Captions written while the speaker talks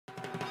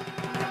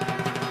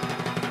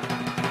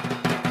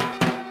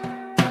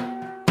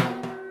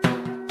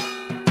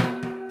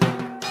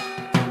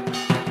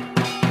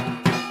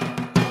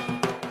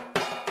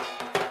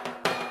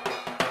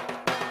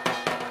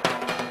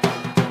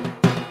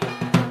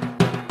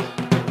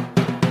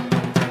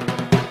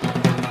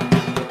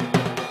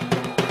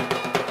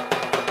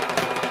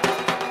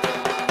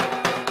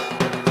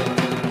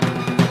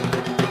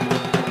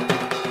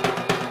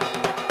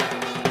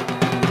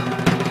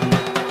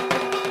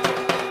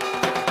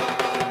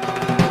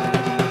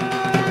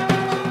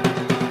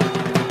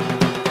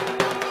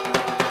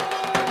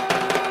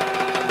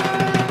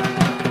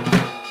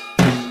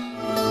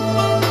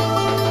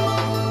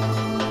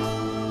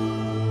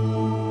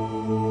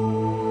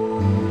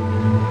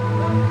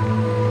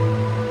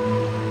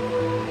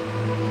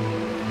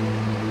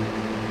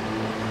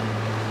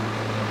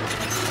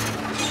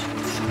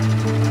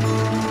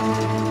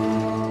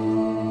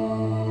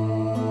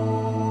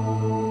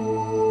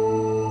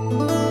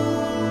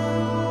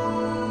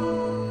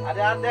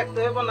আরে আর দেখতে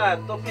হইব না,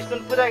 তো পিস্টন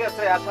পুড়ে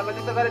গেছে, আর সামনে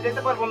দিতে গাড়ি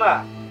যেতে পারবো না।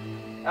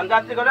 আমি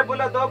যাত্রী করে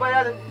বলে দাও ভাই,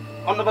 আর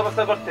অন্য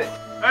ব্যবস্থা করতে।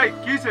 এই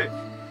কিছে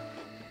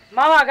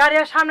মামা, গাড়ি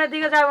আর সামনের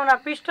দিকে যাবো না,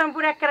 পিস্টন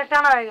পুরো একেবারে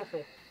টানা হয়ে গেছে।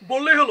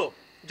 বললেই হলো।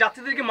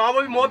 যাত্রীদেরকে মা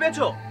বাবি মোয়া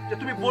পেয়েছো যে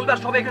তুমি বলবে আর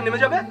সবাই এখানে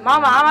নেমে যাবে?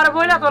 মামা, আমার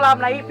বইলা তো লাভ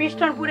নাই, এই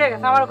পিস্টন পুড়ে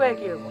গেছে, আমার কয়ে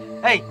কি হবো?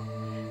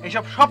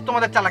 এইসব সব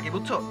তোমাদের চালাকি,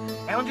 বুঝছো?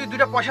 এখন যদি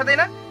দুইটা পয়সা দেয়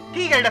না,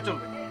 কি গাড়িটা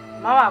চলবে?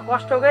 মামা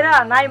কষ্ট করে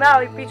নাই মা,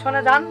 ওই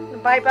পিছনে যান,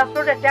 বাইপাস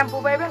রোডে টেম্পো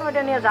পাইবেন,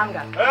 ওইটা নিয়ে যান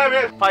গা।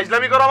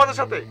 ফাইজলামি করো আমাদের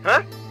সাথে,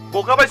 হ্যাঁ?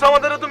 বোকা পাইছো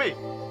আমাদের তুমি।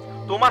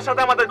 তোমার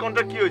সাথে আমাদের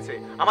কন্ট্রাক্ট কি হয়েছে?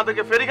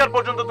 আমাদেরকে ফেরিঘাট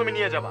পর্যন্ত তুমি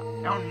নিয়ে যাবা।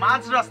 এখন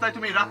মাঝ রাস্তায়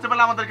তুমি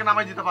রাত্রেবেলা আমাদেরকে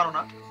নামাই দিতে পারো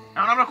না।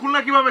 এখন আমরা খুলনা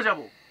কিভাবে যাব?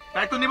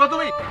 দায়িত্ব নিবা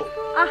তুমি?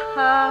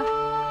 আহা,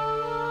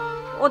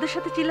 ওদের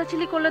সাথে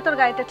চিল্লাচিল্লি করলে তোর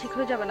গাড়িটা ঠিক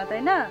হয়ে যাবে না,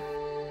 তাই না?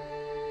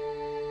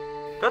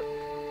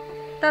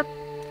 তা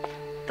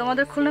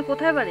তোমাদের খুলনা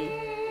কোথায় বাড়ি?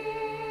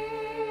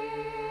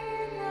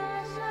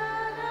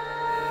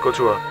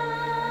 কচুয়া।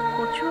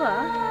 কচুয়া?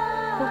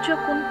 কচুয়া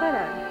কোন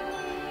পাড়ায়?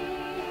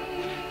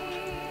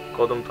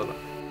 কদমতলা।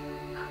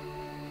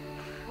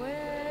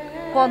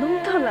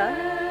 কদমতলা?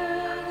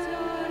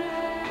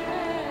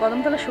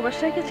 কদমতলা সুভাষ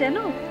রায়কে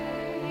চেনো?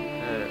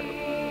 হ্যাঁ,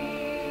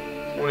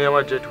 উনি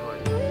আমার জেঠু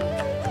হয়।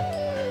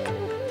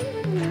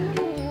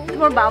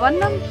 তোমার বাবার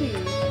নাম কি?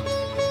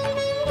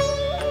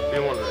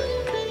 বিমল রায়।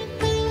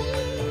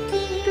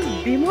 তুমি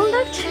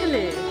বিমলদার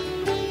ছেলে?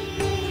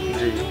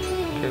 জি,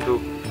 কিন্তু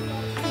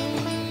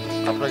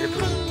আপনাকে তো।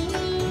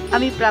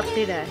 আমি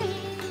প্রাপ্তি রায়,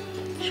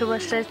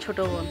 সুভাষ রায়ের ছোট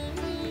বোন।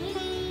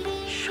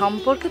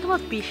 সম্পর্কে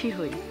তোমার পিসি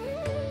হই।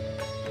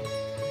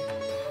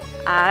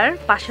 আর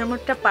পাশের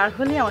মোড়টা পার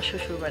হলেই আমার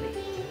শ্বশুর বাড়ি।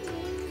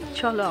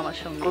 চলো আমার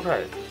সঙ্গে।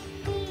 কোথায়?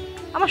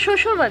 আমার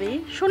শ্বশুর বাড়ি,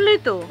 শুনলেই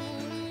তো।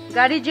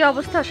 গাড়ির যে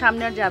অবস্থা,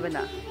 সামনে আর যাবে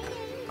না।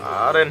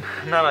 আরে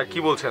না না, কি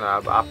বলছেন?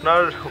 আপনার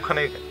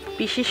ওখানে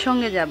পিসির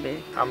সঙ্গে যাবে।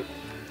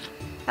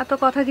 এত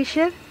কথা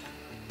কিসের?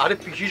 আরে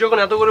পিসি যখন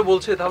এত করে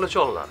বলছে, তাহলে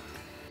চল না।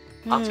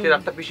 আজকে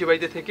রাতটা পিসি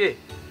বাড়িতে থেকে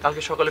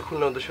কালকে সকালে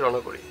খুলনা উদ্দেশ্যে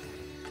রওনা করি।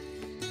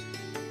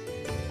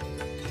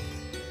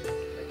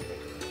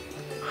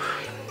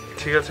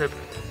 ঠিক আছে,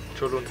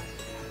 চলুন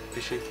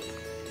পিসি।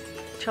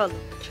 চলো।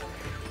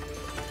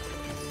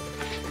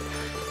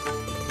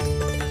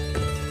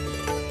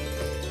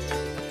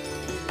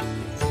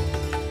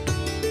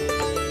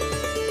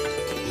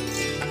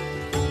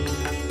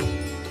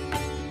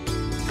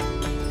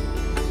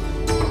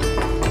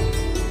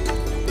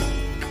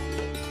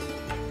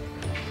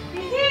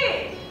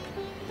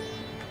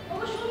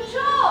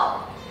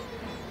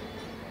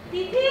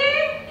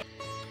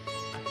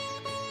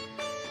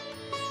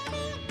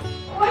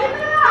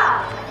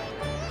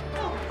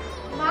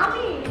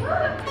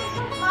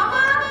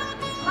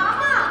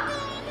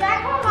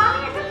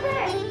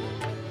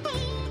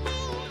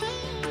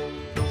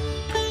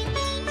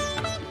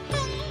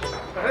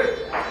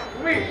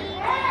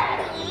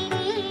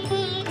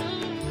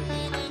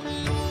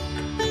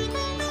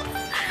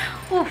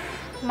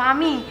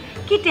 মামি,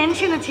 কি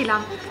টেনশনে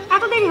ছিলাম,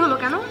 এত দেরি হলো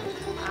কেন?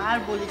 আর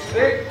বলিস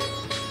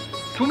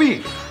তুমি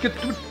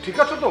ঠিক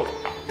আছো তো?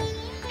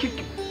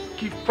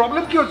 কি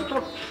প্রবলেম কি হচ্ছে?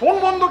 তোমার ফোন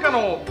বন্ধ কেন?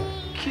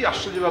 কি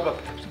আশ্চর্য ব্যাপার!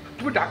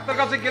 তুমি ডাক্তার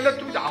কাছে গেলে,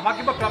 তুমি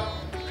আমাকে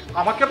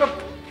বা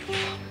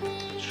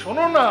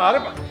শোনো না। আরে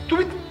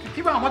তুমি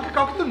আমাকে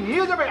কাউকে তো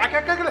নিয়ে যাবে, একা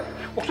একা গেলে।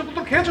 ওষুধ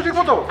তো খেয়েছো ঠিক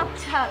মতো?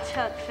 আচ্ছা আচ্ছা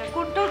আচ্ছা,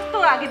 কোনটা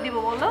তোর আগে দিব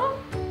বলো?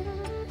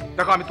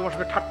 দেখো, আমি তোমার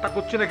সঙ্গে ঠাট্টা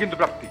করছি না কিন্তু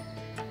প্রাপ্তি।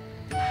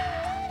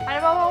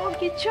 আরে বাবা, ওর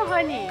কিচ্ছু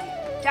হয়নি।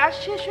 চার্জ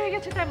শেষ হয়ে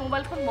গেছে, তাই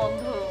মোবাইল ফোন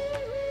বন্ধ।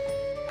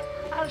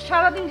 আর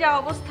সারাদিন যা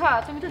অবস্থা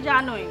তুমি তো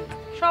জানোই,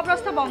 সব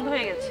রাস্তা বন্ধ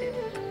হয়ে গেছে।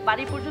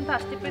 বাড়ি পর্যন্ত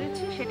আসতে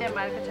পেরেছি, সেটাই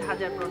মায়ের কাছে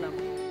হাজার প্রণাম।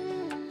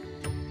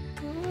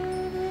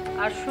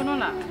 আর শোনো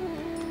না,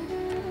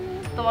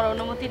 তোমার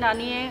অনুমতি না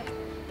নিয়ে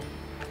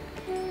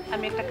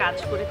আমি একটা কাজ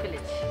করে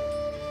ফেলেছি।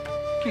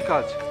 কি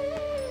কাজ?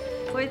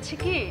 হয়েছে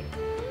কি,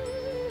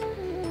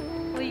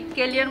 ওই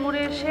কেলিয়ার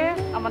মোড়ে এসে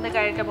আমাদের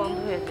গাড়িটা বন্ধ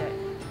হয়ে যায়।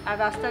 আর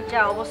রাস্তার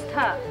যা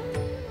অবস্থা।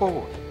 ও,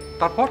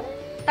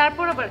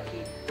 তারপর আবার কি,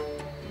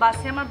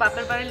 বাসে আমার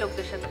বাপের বাড়ির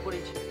লোকদের সাথে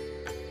পড়েছি।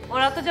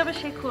 ওরা তো যাবে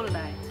সেই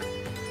খুলনায়,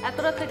 এত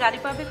রাতে গাড়ি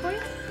পাবে কই,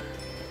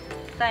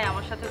 তাই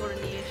আমার সাথে করে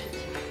নিয়ে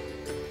এসেছি।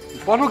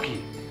 বলো কি?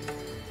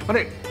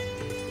 মানে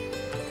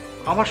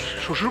আমার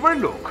শ্বশুর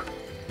বাড়ির লোক?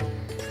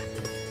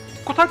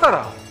 কোথায়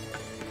তারা?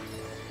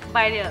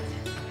 বাইরে আছে।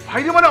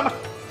 বাইরে মানে? আমার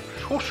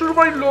শ্বশুর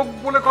বাড়ির লোক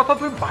বলে কথা,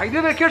 তুমি বাইরে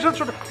রেখে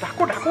এসেছো?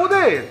 ডাকো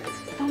ওদের।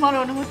 তোমার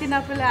অনুমতি না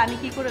পেলে আমি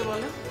কি করে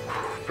বলো?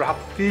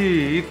 প্রাপ্তি,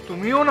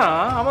 তুমিও না,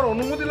 আমার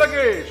অনুমতি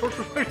লাগে।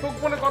 শ্বশুর বাড়ির লোক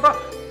বলে কথা,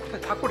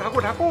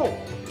 ঢাকো।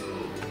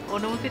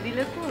 অনুমতি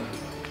দিলে তো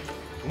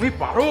তুমি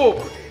পারো।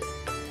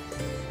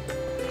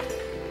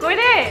 কই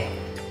রে,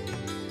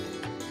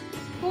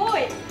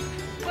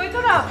 কই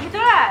তোরা?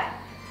 ভিতরে আয়।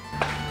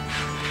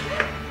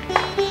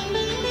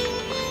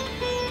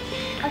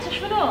 আচ্ছা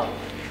শোনো,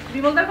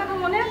 বিমলদার কথা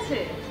মনে আছে?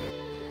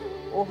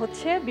 ও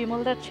হচ্ছে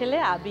বিমলদার ছেলে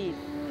আবির।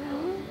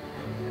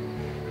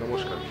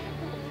 নমস্কার।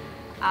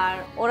 আর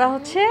ওরা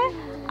হচ্ছে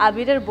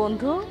আবিরের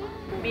বন্ধু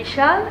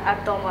বিশাল আর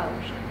তমাল।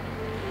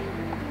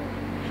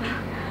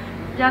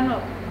 জানো,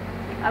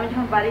 আমি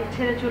যখন বাড়ি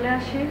ছেড়ে চলে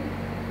আসি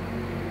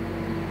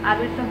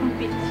আবির তখন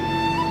পিচ্ছি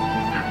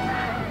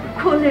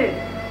কোলে।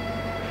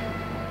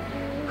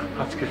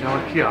 আজকে যে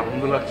আমার কি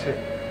আনন্দ লাগছে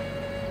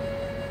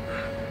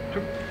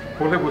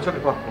বলে বোঝাতে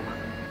পারবো না।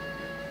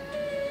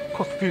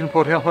 কতদিন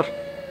পরে আমার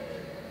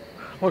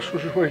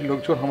শ্বশুর বাড়ির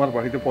লোকজন আমার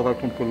বাড়িতে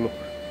পদার্পণ করলো।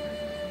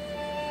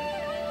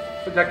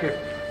 যাকে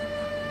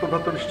তোমরা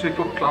তো নিশ্চয়ই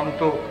খুব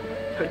ক্লান্ত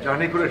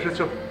জার্নি করে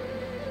এসেছো,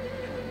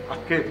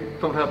 আজকে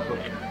তোমরা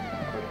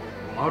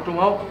ঘুমাও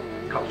টুমাও,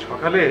 কাল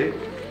সকালে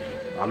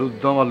আলুর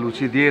দম আর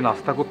লুচি দিয়ে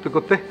নাস্তা করতে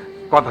করতে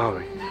কথা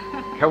হবে,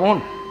 কেমন?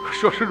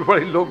 শ্বশুর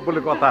বাড়ির লোক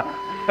বলে কথা।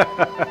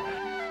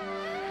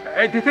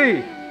 এই তিথি,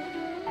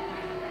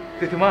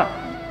 তিথিমা,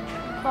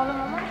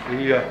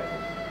 এই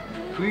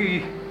তুই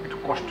একটু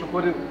কষ্ট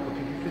করে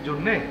অতিথিদের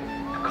জন্য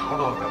খাওয়া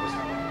দাওয়ার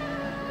ব্যবস্থা কর।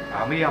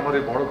 আমি আমার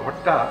এই বড়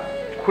ঘরটা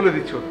খুলে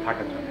দিচ্ছি ওর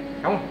থাকার জন্য,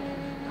 কেমন?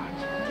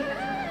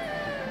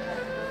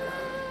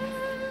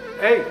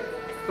 এই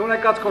তোমরা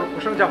এক কাজ করো,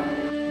 ওর সঙ্গে যাও।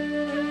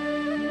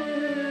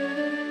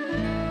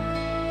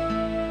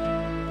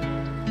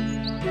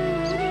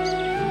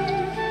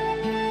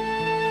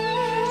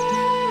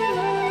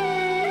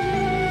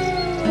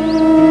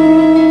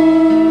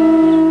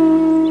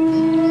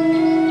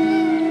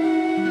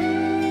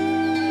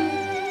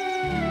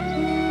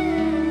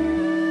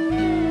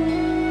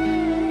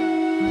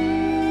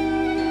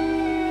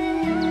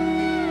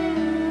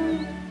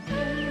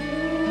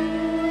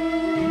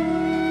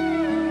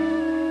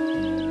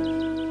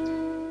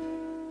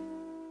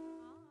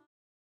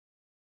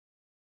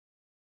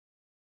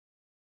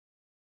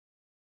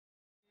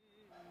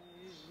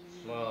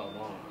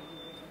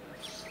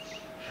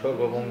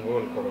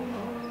 সর্বমঙ্গল করো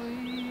না।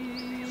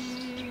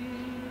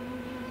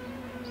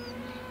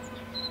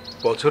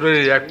 বছরের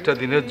একটা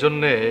দিনের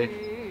জন্য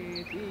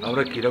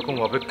আমরা কিরকম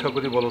অপেক্ষা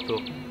করি বলতো?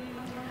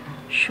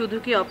 শুধু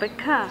কি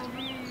অপেক্ষা,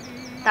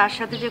 তার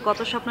সাথে যে কত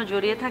স্বপ্ন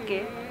জড়িয়ে থাকে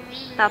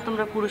তা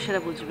তোমরা পুরুষেরা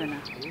বুঝবে না।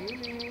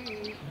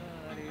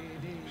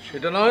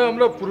 সেটা নয়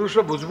আমরা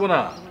পুরুষরা বুঝবো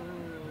না,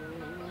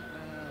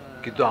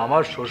 কিন্তু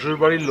আমার শ্বশুর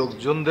বাড়ির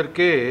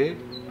লোকজনদেরকে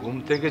ঘুম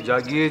থেকে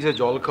জাগিয়ে যে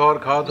জল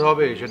খাওয়াতে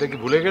হবে সেটা কি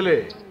ভুলে গেলে?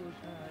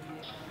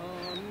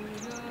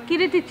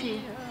 কিরে তিথি,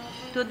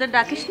 তোদের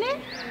ডাকিস নি?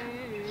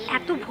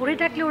 এত ভোরে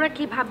ডাকলে ওরা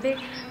কি ভাববে,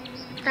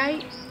 তাই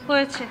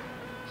হয়েছে,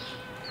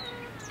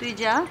 তুই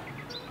যা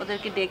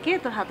ওদেরকে ডেকে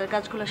তোর হাতের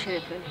কাজগুলো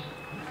সেরে ফেল,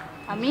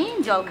 আমি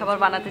জলখাবার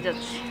বানাতে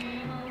যাচ্ছি।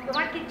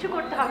 তোমার কিচ্ছু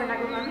করতে হবে না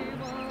গো মামি,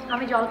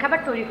 আমি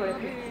জলখাবার তৈরি করে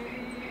ফেলছি।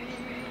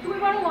 তুমি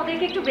বরং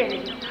ওদেরকে একটু বেড়ে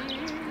দিও।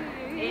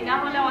 এই না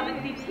হলে আমাদের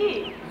তিথি।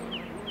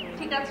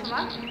 ঠিক আছে মা,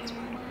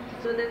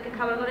 তোদেরকে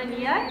খাবার করে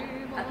নিয়ে আয়,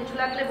 আর কিছু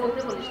লাগলে বলতে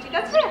বলিস, ঠিক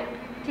আছে?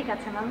 ঠিক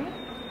আছে মামি।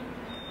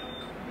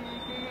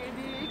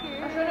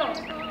 শোনো,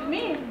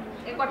 তুমি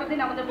এই কটা দিন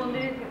আমাদের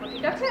মন্দিরে থেকো,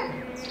 ঠিক আছে?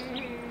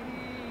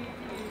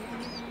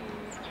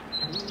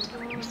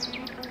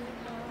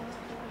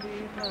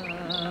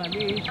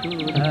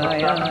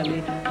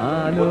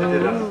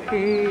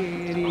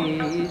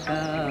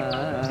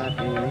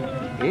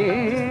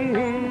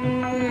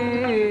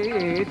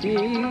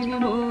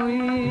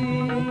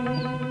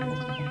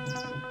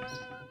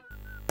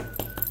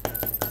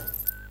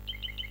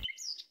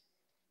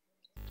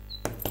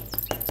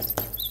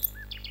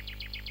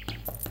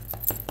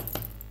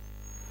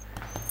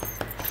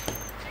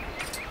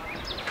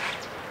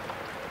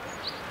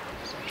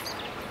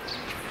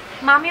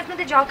 মামি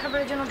আপনাদের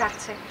জলখাবারের জন্য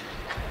ডাকছে,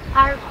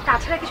 আর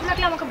তাছাড়া কিছু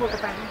লাগলে আমাকে বলতে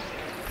পারেন।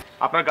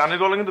 আপনার গানের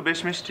গলা কিন্তু বেশ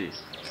মিষ্টি।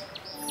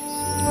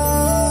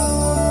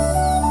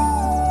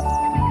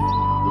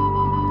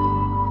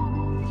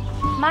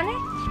 মানে?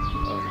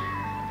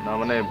 না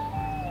মানে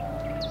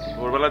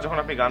ভোরবেলা যখন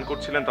আপনি গান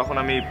করছিলেন তখন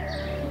আমি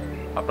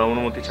আপনার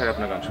অনুমতি ছাড়া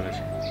আপনার গান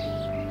শুনেছি।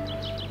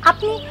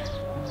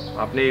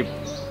 আপনি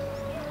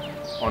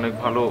অনেক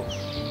ভালো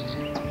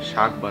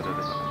শাক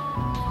বাজাতে পারেন।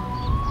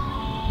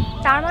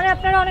 তার মানে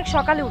আপনারা অনেক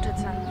সকালে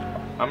উঠেছেন?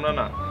 আমরা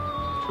না,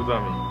 শুধু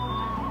আমি।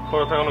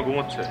 ওরা এখনো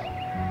ঘুমোচ্ছে।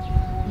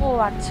 ও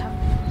আচ্ছা।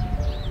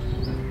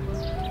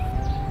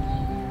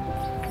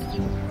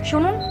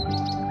 শুনুন,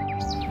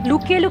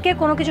 লুকিয়ে লুকিয়ে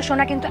কোনো কিছু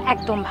শোনা কিন্তু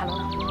একদম ভালো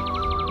না।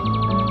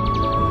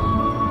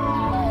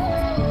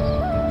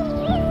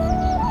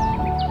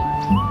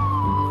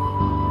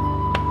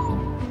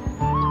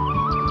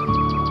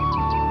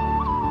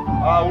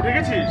 উঠে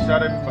গেছিস?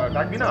 আরে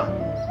ডাকবি না?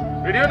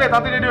 রেডিও নে,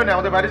 তাতে রেডিও নে,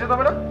 আমাদের বাইরে যেতে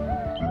হবে না?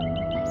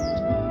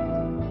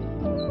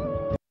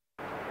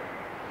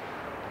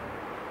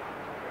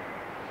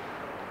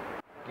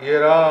 কে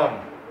রাম,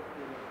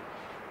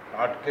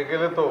 আটকে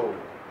গেলে তো?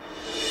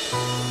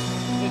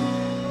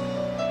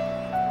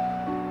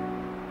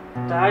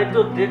 তাই তো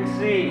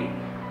দেখছি।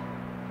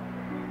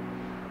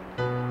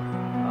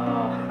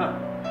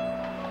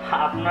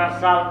 আপনার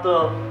চাল তো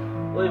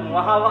ওই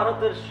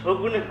মহাভারতের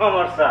শকুনি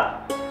মামার চাল।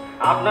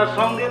 আপনার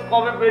সঙ্গে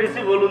কবে পেরেছি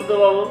বলুন তো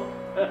বাবু?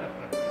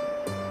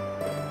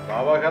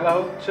 বাবা খেলা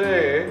হচ্ছে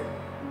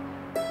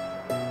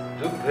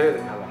যুদ্ধের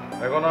খেলা,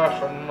 এখন আর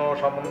সৈন্য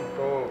সামন্ত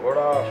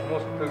ঘোড়া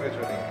সমস্ত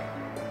কিছু নেই।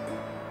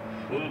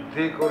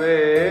 বুদ্ধি করে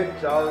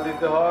চাল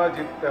দিতে হয়,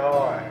 জিততে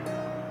হয়।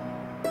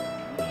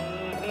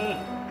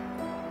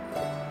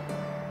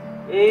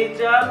 এই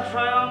চাল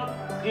স্বয়ং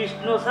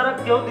কৃষ্ণ ছাড়া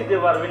কেউ দিতে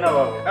পারবে না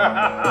বাবা।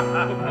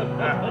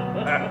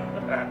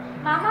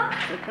 মামা,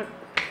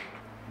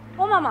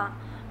 ও মামা,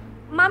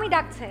 মামি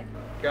ডাকছে।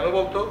 কেন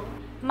বলতো?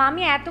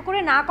 মামি এত করে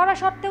না করা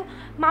সত্ত্বেও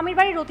মামির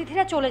বাড়ির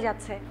অতিথিরা চলে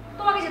যাচ্ছে,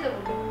 তোমাকে যেতে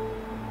বলবো।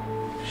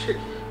 সে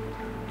কি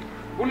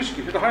বলিস কি,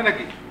 সেটা হয়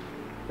নাকি?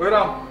 ওই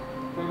রাম,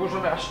 ওই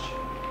বসে আসছি।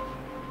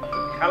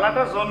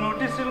 খেলাটা জন্ম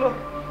উঠেছিল।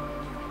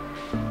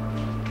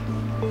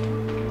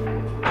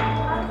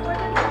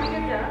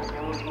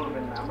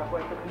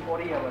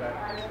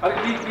 আরে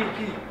কি কি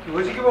কি কি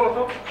হয়েছে কি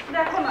বলতো?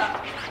 দেখো না,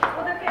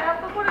 ওদেরকে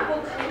এত করে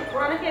বলছি,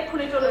 ওরা নাকি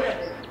এক্ষুনি চলে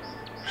যাবে।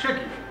 সে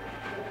কি,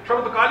 সব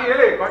তো কালই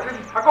এলে,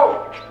 কয়েকদিন থাকো।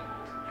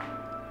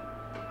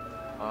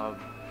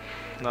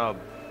 না,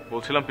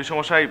 বলছিলাম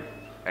পিসমশাই,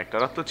 একটা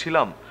রাত তো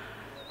ছিলাম,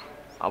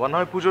 আবার না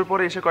হয় পুজোর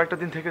পরে এসে কয়েকটা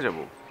দিন থেকে যাব।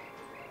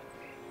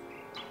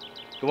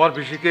 তোমার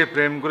পিসিকে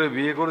প্রেম করে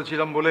বিয়ে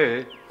করেছিলাম বলে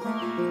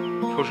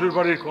শ্বশুর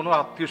বাড়ির কোনো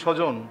আত্মীয়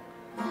স্বজন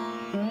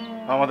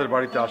আমাদের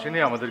বাড়িতে আসেনি,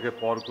 আমাদেরকে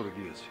পর করে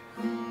দিয়েছে।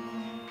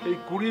 এই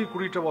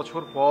 20-20টা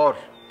বছর পর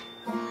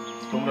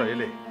তোমরা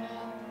এলে।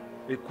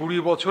 এই 20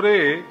 বছরে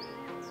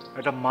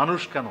একটা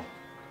মানুষ কেন,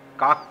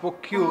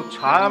 কাকপক্ষীও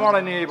ছায়া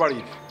মাড়ায়নি এই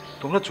বাড়ির।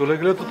 তোমরা চলে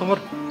গেলে তো তোমার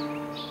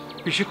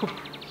পিসি খুব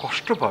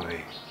কষ্ট পাবে।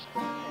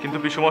 কিন্তু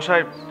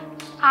পিসমশাই,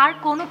 আর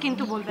কোনো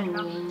কিন্তু বলবেন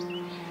না।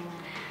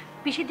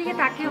 পিসির দিকে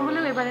তাকিয়ে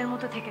হলেও এবারের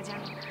মতো থেকে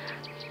যান।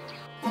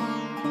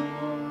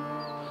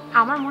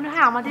 আমার মনে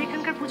হয় আমাদের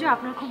এখানকার পুজো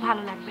আপনার খুব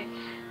ভালো লাগবে।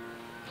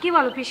 কি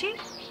বলো পিসি,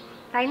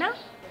 তাই না?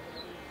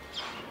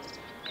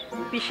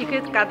 পিসিকে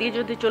কাঁদিয়ে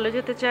যদি চলে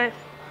যেতে চায়,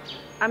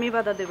 আমি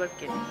বাধা দেবার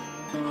কে?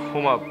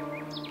 হোমা,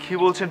 কি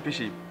বলছেন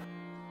পিসি?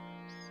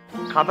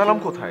 কাঁদালাম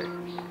কোথায়?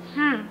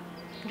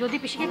 যদি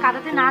পিসিকে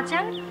কাঁদাতে না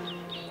চান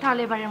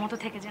তাহলে এবারের মতো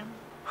থেকে যান।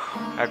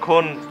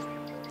 এখন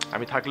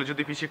আমি থাকলে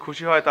যদি পিসি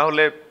খুশি হয়,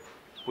 তাহলে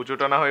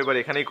পুজোটা না হয় এবার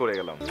এখানেই করে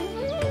গেলাম।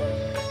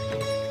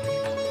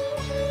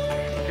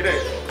 কিরে,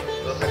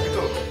 তোরা থাকবি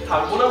তো?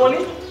 থাকবো না মানে?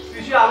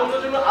 পিসি আনন্দের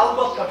জন্য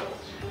আলবাত থাকবো।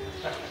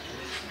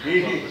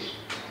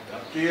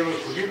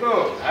 খুশি তো?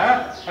 হ্যাঁ,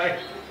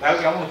 তাহলে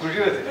কেমন খুশি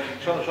হয়েছে?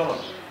 শোনো শোনো,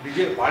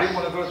 নিজের বাড়ি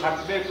মনে করে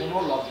থাকবে, কোনো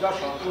লজ্জা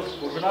সংকোচ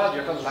করবে না,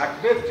 যেটা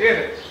লাগবে চেয়ে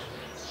নেবে।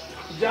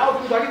 যাও,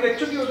 তুমি দাঁড়িয়ে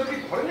দেখছো কি, ওদেরকে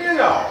ঘরে নিয়ে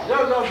যাও।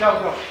 যাও যাও যাও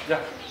যাও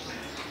যাও,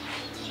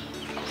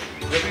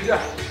 যা।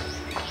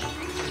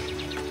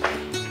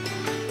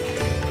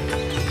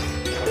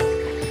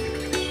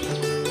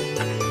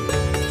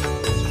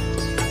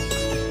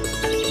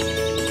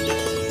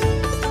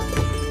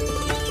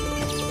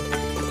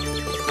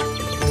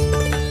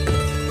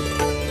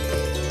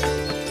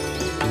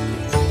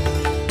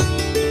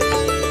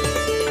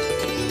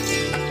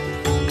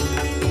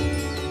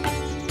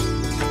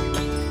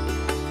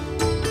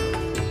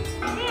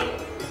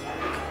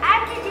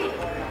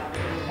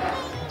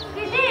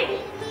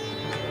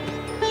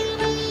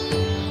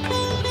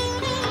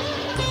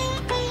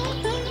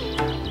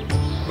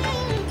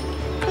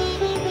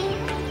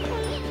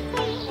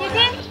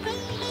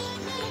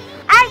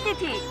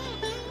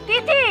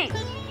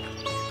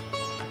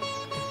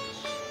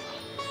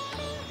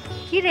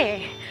 কিরে,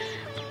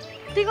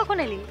 তুই কখন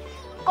এলি?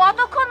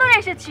 কতক্ষণ ধরে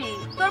এসেছি,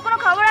 তোর কোনো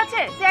খবর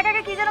আছে? তুই একা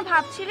একা কি যেন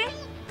ভাবছিলি,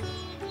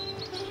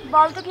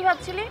 বল তো কি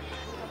ভাবছিলি?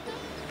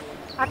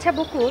 আচ্ছা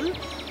বকুল,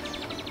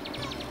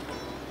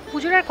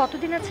 পুজোর আর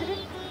কতদিন আছে রে?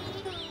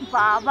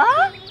 বাবা,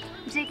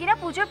 যে কিনা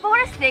পুজোর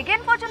পরে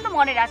সেকেন্ড পর্যন্ত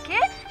মনে রাখে,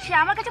 সে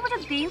আমার কাছে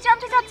পুজোর দিন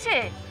জানতে চাচ্ছে।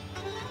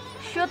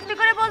 সত্যি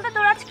করে বলতে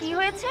তোর আজ কি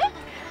হয়েছে?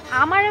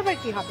 আমার আবার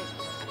কি হবে,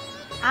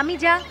 আমি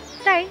যা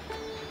তাই।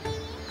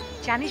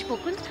 জানিস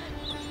বকুল,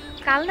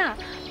 কাল না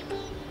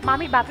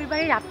মামির বাপের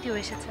বাড়ির আত্মীয়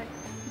এসেছে।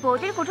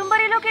 বৌদির কুটুম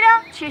বাড়ির লোকেরা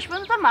শেষ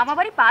পর্যন্ত তোর মামা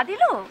বাড়ি পা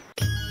দিল।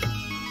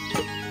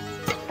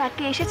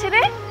 তাকে এসেছে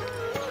রে?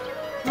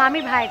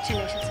 মামির ভাইয়ের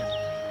ছেলে এসেছে।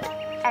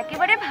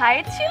 একেবারে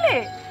ভাইয়ের ছেলে?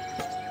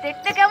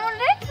 দেখতে কেমন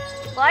রে?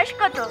 বয়স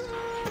কত?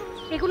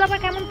 এগুলো আবার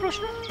কেমন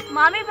প্রশ্ন?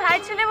 মামির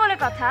ভাইয়ের ছেলে বলে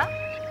কথা।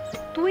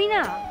 তুই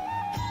না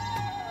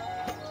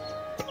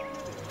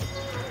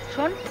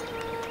শোন,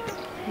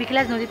 বিকেলে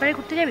আজ নদীর পাড়ে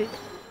ঘুরতে যাবি?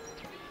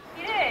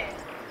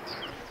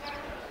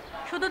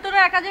 শুধু তোরা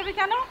একা যাবি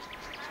কেন?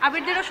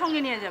 আবিরদেরও সঙ্গে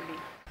নিয়ে যাবি।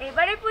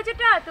 এবারে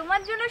পুজোটা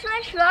তোমার জন্য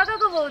সবাই সোহাগা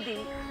গো বৌদি।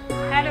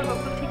 হ্যাঁ রে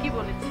বাবু, ঠিকই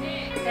বলেছি।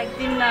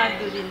 একদিন না আর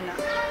দুদিন না,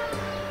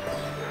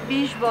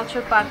 20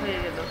 বছর পার হয়ে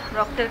গেল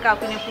রক্তের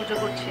কাউকে নিয়ে পুজো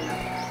করছি না।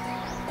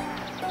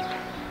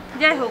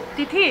 যাই হোক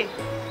তিথি,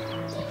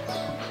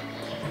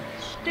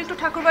 তুই একটু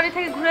ঠাকুর বাড়ি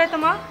থেকে ঘুরে আয় তো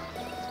মা।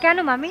 কেন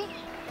মামি?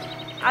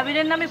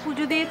 আবিরের নামে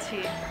পুজো দিয়েছি,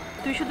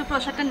 তুই শুধু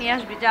প্রসাদটা নিয়ে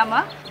আসবি। যা মা।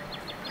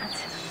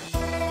 আচ্ছা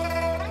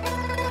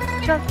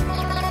চল।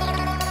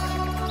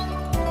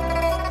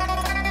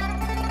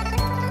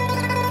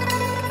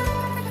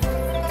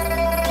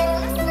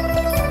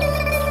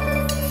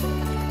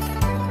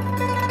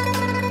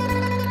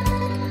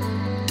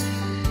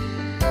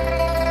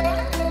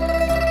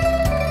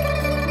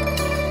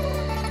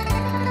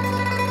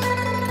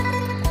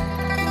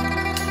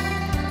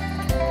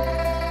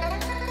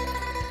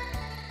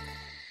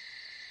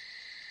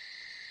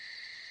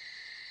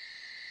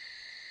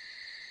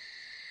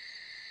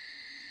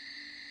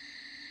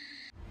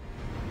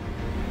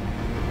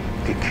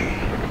 অতিথি।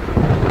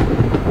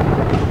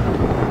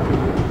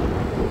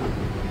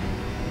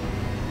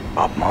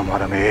 বাপ মা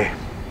মারা মেয়ে,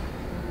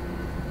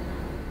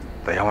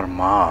 তাই আমার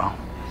মা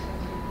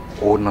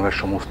ওর নামে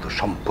সমস্ত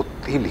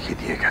সম্পত্তি লিখে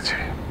দিয়ে গেছে।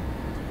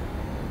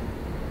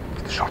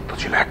 শর্ত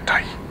ছিল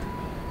একটাই,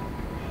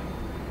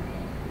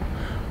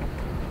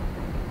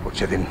 ও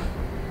যেদিন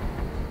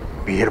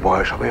বিয়ের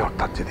বয়স হবে,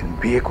 অর্থাৎ যেদিন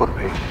বিয়ে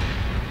করবে,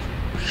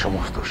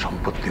 সমস্ত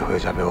সম্পত্তি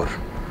হয়ে যাবে ওর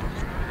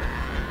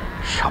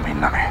স্বামীর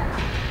নামে।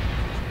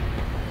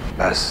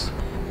 ব্যাস,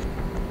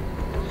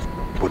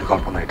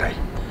 পরিকল্পনা এটাই,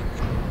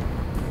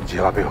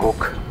 যেভাবে হোক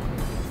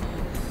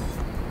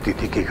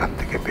তিথিকে এখান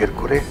থেকে বের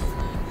করে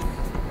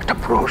একটা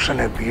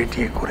প্রহসনের বিয়ে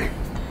টিয়ে করে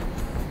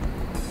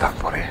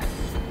তারপরে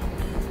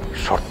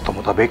শর্ত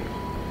মোতাবেক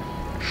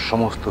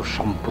সমস্ত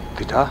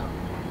সম্পত্তিটা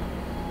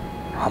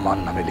আমার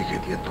নামে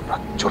লিখে দিয়ে তোমরা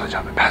চলে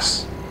যাবে। ব্যাস,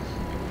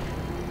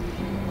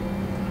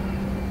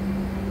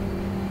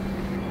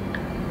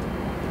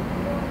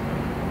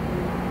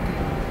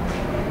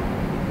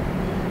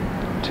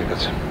 ঠিক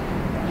আছে,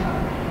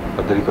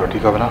 দেরি করা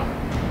ঠিক হবে না।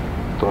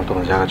 তোমরা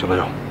তোমার জায়গায় চলে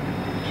যাও।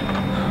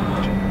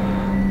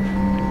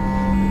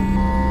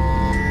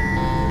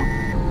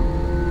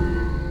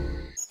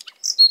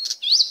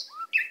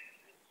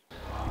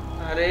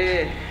 আরে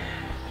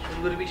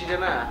সুন্দর পিছিটা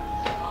না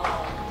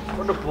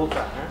ওটা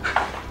বোকা।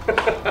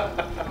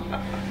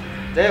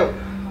 যাই হোক,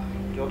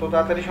 যত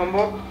তাড়াতাড়ি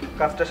সম্ভব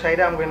কাজটা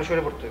সাইডে আমাকে এনে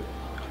সরে পড়তে হবে।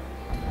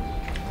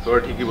 তোরা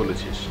ঠিকই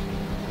বলেছিস,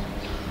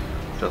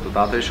 যত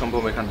তাড়াতাড়ি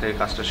সম্ভব এখান থেকে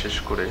কাজটা শেষ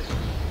করে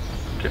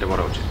কেটে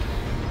পড়া উচিত।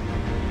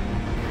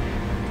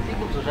 ঠিক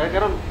বলছো স্যার,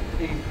 কারণ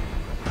এই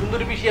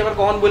সুন্দরী পিসি আবার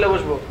কখন বলে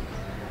বসবো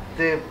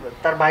যে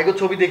তার ভাইগো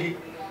ছবি দেখি,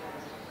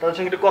 তাদের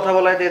সঙ্গে একটু কথা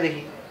বলায় দিয়ে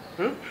দেখি,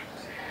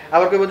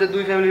 আবার কেউ বলছে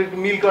দুই ফ্যামিলির একটু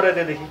মিল করায়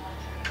দিয়ে দেখি।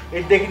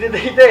 এই দেখিতে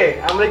দেখিতে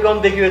আমরাই কম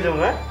দেখি হয়ে যাবো।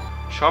 হ্যাঁ,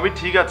 সবই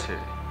ঠিক আছে,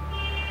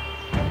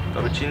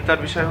 তবে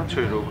চিন্তার বিষয় হচ্ছে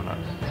ওই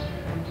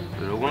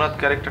রঘুনাথ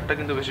ক্যারেক্টারটা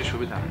কিন্তু বেশি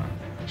সুবিধা না।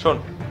 শোন,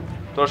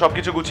 তোরা সব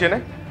কিছু গুছিয়ে নে,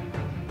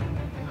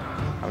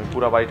 আমি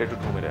পুরা বাড়িটা একটু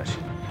ঘুরে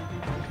আসি।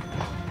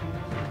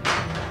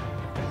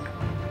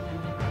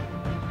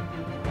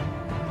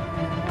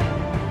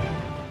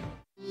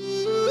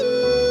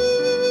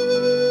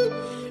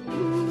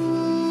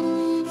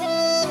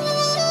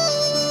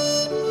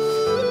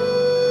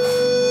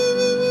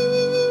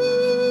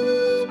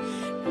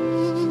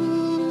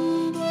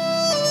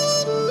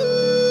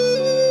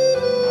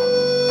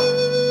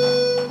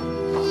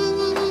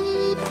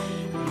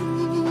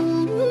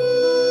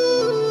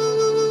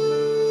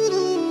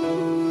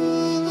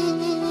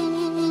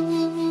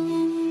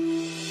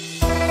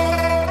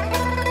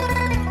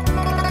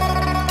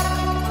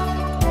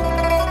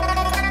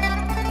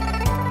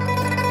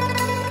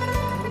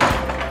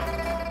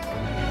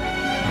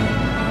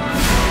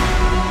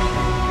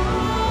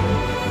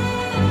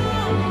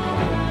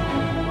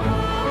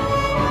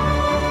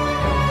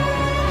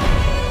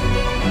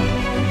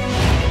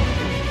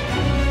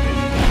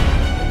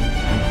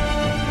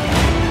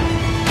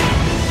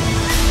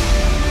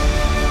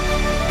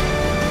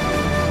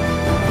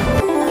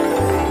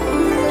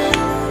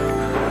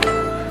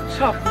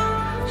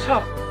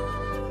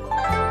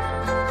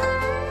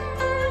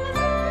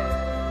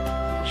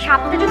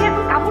 সাপটা যদি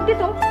এখন কামড়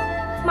দিত,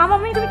 মামা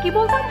আমি তুমি কি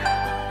বলতাম?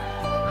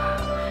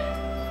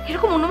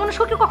 এরকম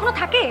অন্যমনস্ক কেউ কখনো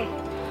থাকে?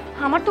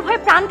 আমার তো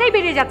ভয়ে প্রাণটাই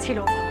বেরিয়ে যাচ্ছিল।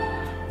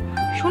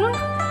 শুনুন,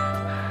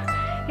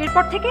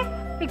 এরপর থেকে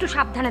একটু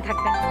সাবধানে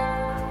থাকবেন,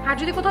 আর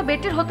যদি কোথাও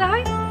বেটের হতে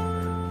হয়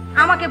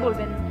আমাকে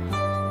বলবেন,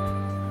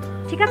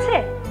 ঠিক আছে?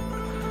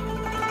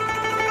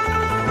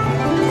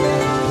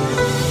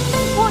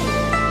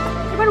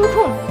 এবার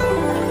উঠুন।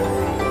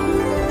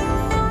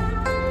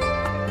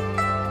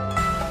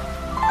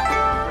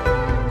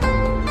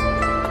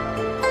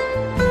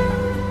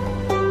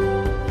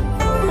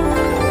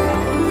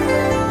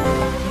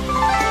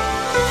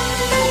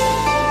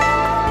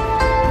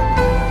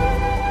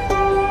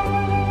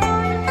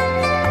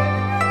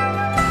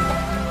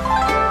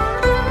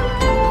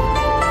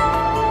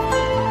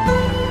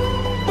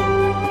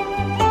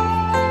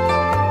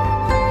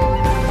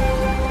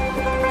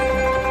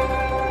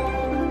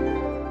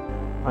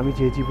 আমি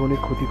যে জীবনে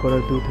ক্ষতি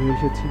করার দূত হয়ে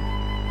এসেছি,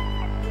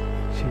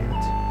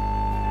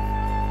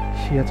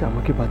 সে আজ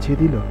আমাকে বাঁচিয়ে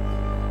দিল।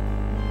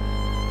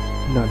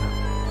 না না,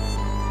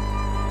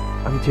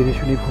 আমি জেনে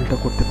শুনে ভুলটা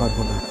করতে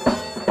পারবো না।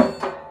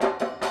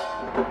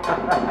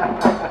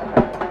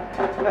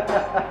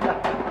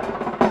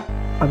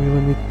 আমি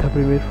আমার মিথ্যা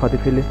প্রেমের ফাঁদে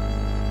ফেলে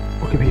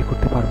ওকে বিয়ে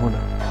করতে পারবো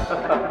না।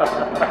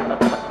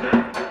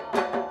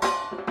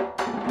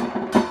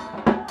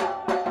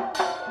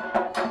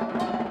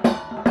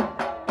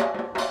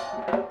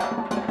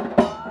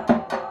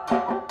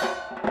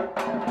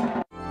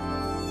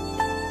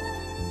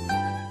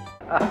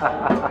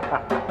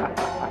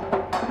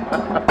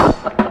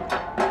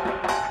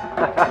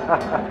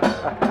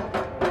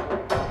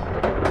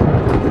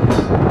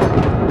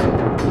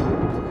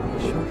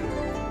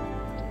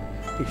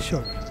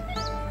 ঈশ্বর,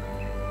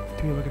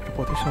 তুমি আমাকে একটা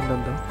পথের সন্ধান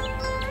দাও,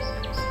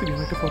 তুমি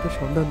আমাকে একটা পথের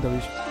সন্ধান দাও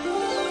ঈশ্বর।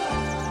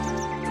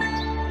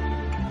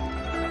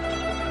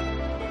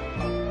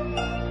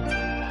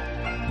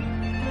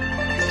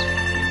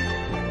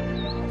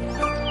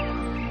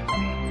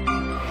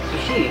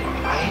 পিসি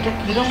আর এটা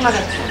কি রং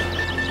লাগাচ্ছেন?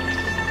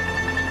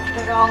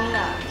 রং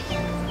না,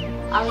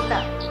 আলতা।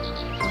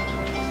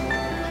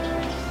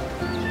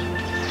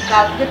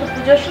 কাল থেকে তো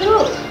পুজো শুরু,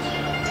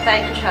 তাই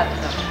একটু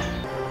সাজলাম।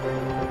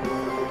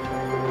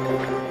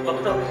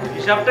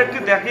 হিসাবটা একটু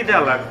দেখিয়ে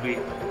দেওয়া লাগবে।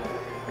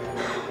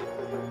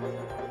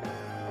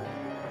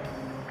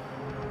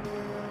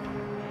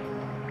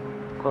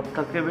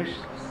 কর্তাকে বেশ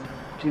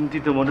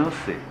চিন্তিত মনে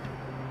হচ্ছে।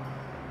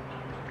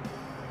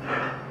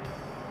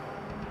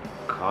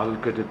 খাল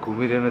কেটে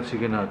কুমির এনেছি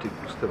কিনা ঠিক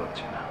বুঝতে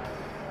পারছি না।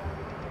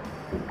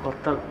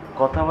 কর্তার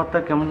কথাবার্তা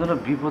কেমন যেন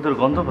বিপদের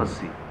গন্ধ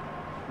পাচ্ছি।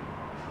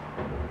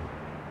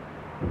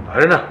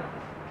 আরে না,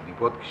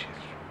 বিপদ কিসের?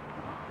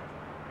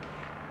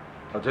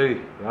 আচ্ছা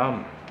রাম,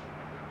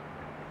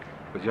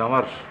 ওই যে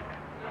আমার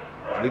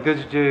বাড়িতে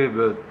যে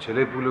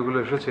ছেলে পুলেগুলো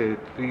এসেছে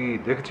তুই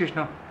দেখেছিস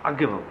না?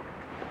 আগে বাবু,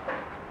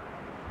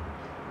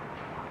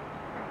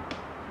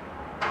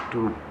 একটু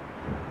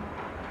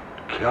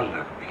খেয়াল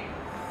রাখবি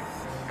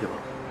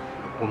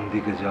কোন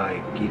দিকে যায়,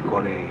 কি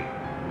করে,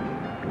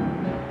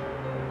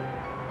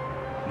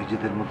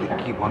 নিজেদের মধ্যে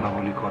কি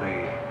বলাবলি করে,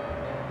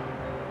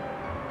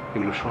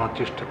 এগুলো শোনার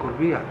চেষ্টা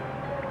করবি আর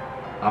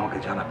আমাকে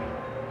জানাবি।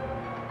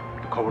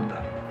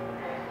 খবরদার,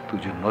 তুই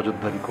যে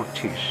নজরদারি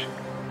করছিস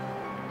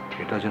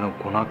এটা যেন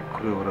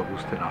কোনাক্ষরে ওরা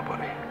বুঝতে না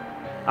পারে।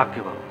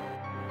 আগে বাবু।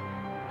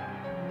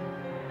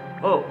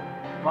 ও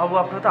বাবু,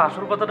 আপনার তো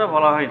আসল কথাটা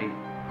বলা হয়নি।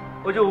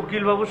 ওই যে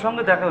উকিল বাবুর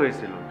সঙ্গে দেখা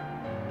হয়েছিল।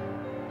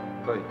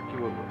 তাই কি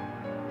বলবো?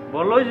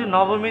 বললো যে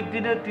নবমীর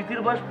দিনে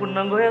তিথির বয়স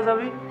পূর্ণাঙ্গ হয়ে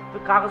যাবে, তো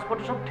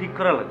কাগজপত্র সব ঠিক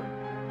করা লাগবে।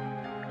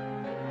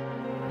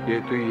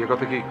 তুই এ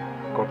কথা কি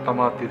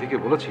কর্তামা তিথিকে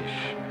বলেছিস?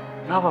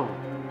 না বাবু।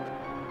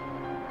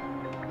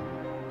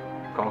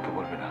 কাউকে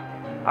বলবি না?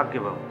 আগে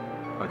বাবু।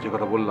 আর যে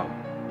কথা বললাম,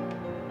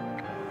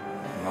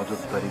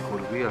 নজরদারি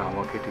করবি আর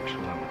আমাকে ঠিক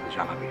সময় মতো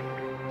জানাবি।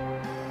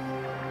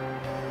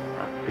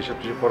 হিসাব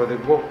টিসাব পরে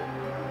দেখবো,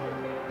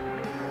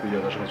 তুই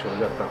যাওয়ার সময় চলে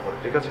যাক তারপরে,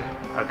 ঠিক আছে?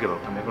 আগে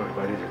বাবু। আমি এখন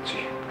বাইরে যাচ্ছি।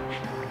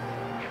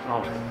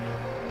 নমস্কার।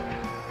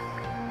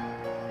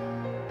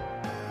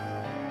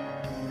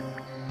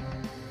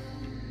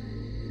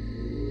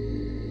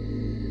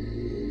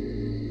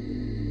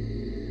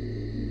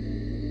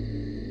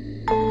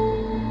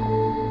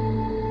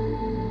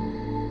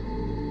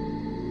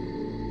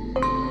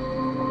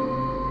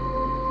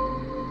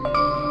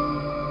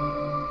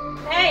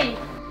 এই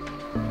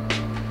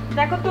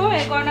দেখো তো,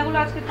 এই গয়নাগুলো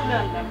আজকে তুলে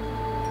আনলাম,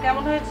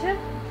 কেমন হয়েছে?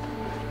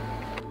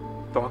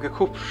 তোমাকে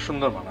খুব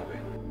সুন্দর মানাবে।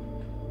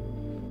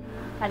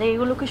 আরে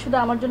এগুলো কি শুধু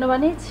আমার জন্য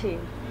বানিয়েছি?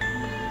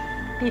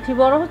 তিথি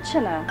বড় হচ্ছে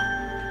না,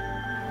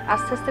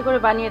 আস্তে আস্তে করে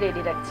বানিয়ে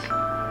রেডি রাখছি।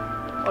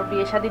 ওর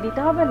বিয়ে শাদী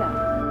দিতে হবে না?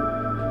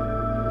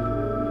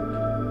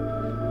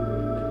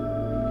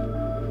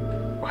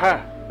 হ্যাঁ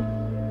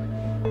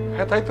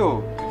হ্যাঁ, তাই তো,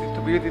 তো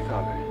বিয়ে দিতে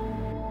হবে।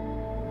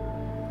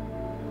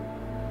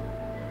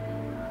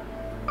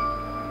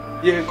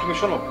 তুমি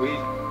শোনো, ওই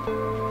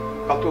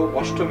কাল তো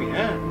অষ্টমী,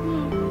 হ্যাঁ,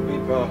 ওই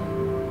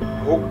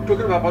ভোগ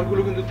টোকের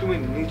ব্যাপারগুলো কিন্তু তুমি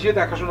নিজে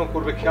দেখাশোনা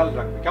করবে, খেয়াল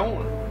রাখবে,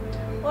 কেমন?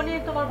 ও নিয়ে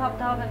তোমার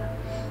ভাবতে হবে না,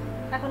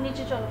 এখন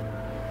নিচে চলো।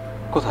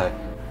 কোথায়?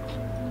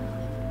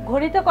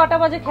 ঘড়িতে কটা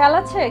বাজে খেয়াল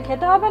আছে?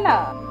 খেতে হবে না?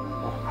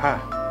 হ্যাঁ।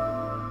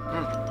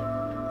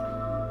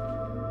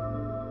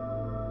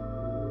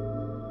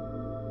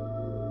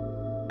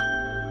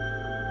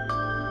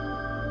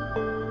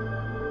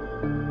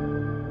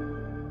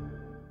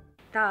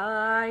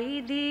 তাই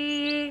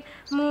দিয়ে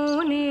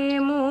মনে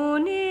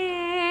মনে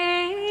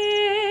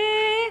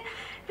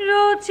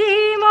রচি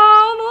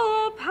মম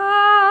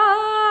ফাল্গুনি,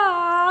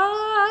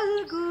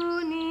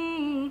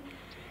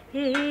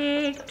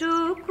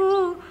 একটুকু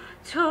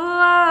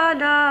ছোঁয়া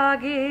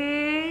লাগে,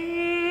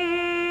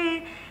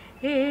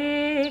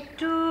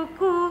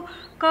 একটুকু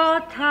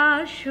কথা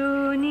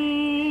শুনি।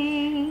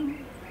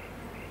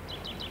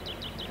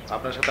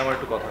 আপনার সাথে আমার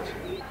একটু কথা আছে।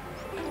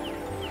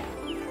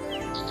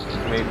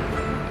 আমি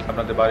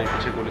আপনাদের বাড়ির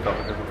পিছিয়ে গলিতে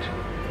অপেক্ষা করছি।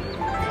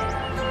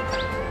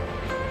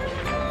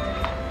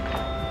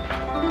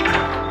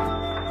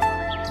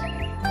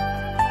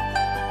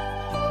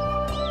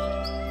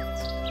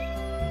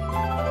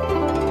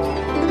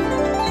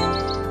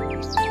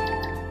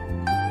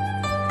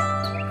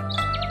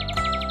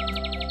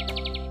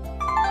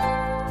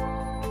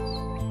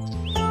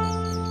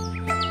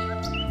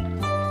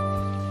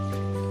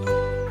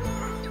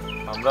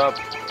 আমরা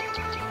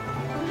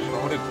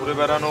শহরে ঘুরে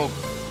বেড়ানো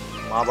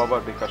মা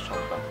বাবার বেকার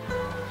সন্তান।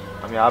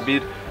 আমি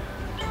আবির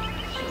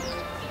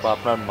বা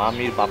আপনার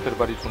মামির বাপের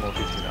বাড়ির কোনো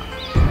অতিথি না।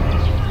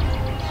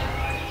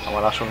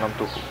 আমার আসল নাম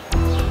তপু,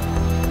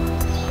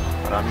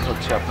 আর আমি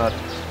হচ্ছে আপনার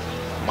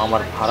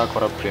মামার ভাড়া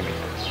করা প্রেমিক।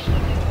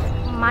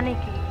 মানে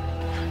কি?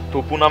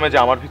 তপু নামে যে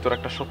আমার ভিতর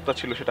একটা সত্তা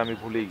ছিল সেটা আমি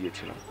ভুলেই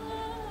গিয়েছিলাম।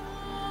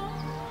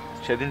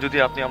 সেদিন যদি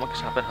আপনি আমাকে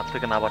সাপের হাত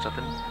থেকে না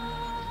বাঁচাতেন,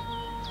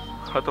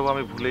 হয়তো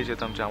আমি ভুলেই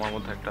যেতাম যে আমার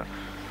মধ্যে একটা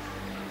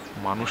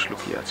মানুষ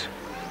লুকিয়ে আছে।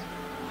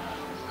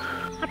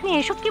 আপনি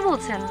এসব কি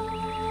বলছেন?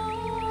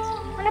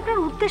 মানে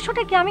আপনার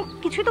উদ্দেশ্যটা কি? আমি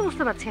কিছুই তো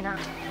বুঝতে পারছি না।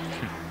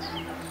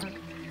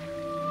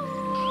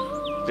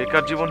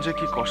 বেকার জীবন যে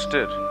কি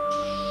কষ্টের,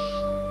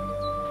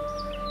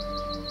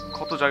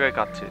 কত কত জায়গায়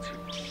কাজ চেয়েছি,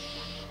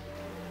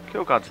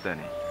 কেউ কাজ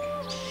দেয়নি।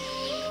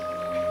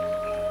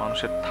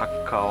 মানুষের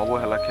ধাক্কা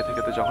অবহেলা খেতে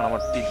খেতে যখন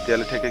আমার পিঠ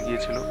দেয়ালে ঠেকে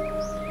গিয়েছিল,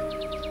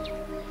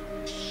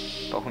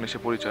 তখন এসে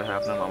পরিচয় হয়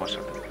আপনার মামার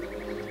সাথে।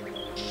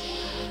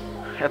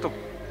 এত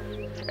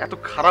এত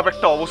খারাপ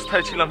একটা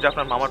অবস্থায় ছিলাম যে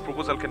আপনার মামার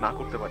প্রপোজালকে না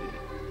করতে পারিনি।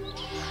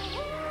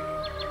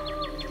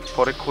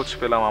 পরে খোঁজ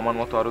পেলাম আমার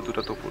মতো আরো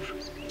দুটো তপুর,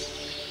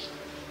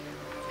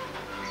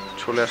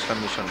 চলে আসলাম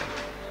মিশনে।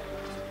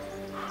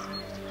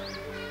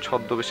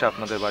 ছদ্মবেশে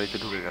আপনাদের বাড়িতে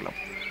ঢুকে গেলাম।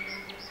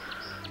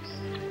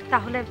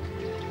 তাহলে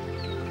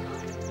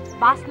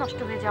বাস নষ্ট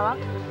হয়ে যাওয়া,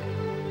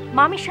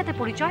 মামির সাথে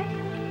পরিচয়,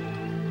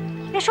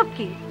 এসব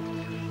কি?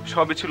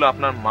 সবই ছিল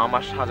আপনার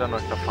মামার সাজানো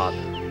একটা ফাঁদ।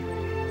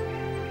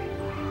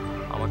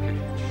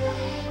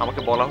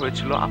 আমাকে বলা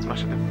হয়েছিল আপনার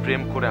সাথে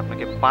প্রেম করে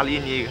আপনাকে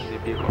পালিয়ে নিয়ে গেছে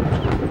বিয়ে করার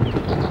জন্য।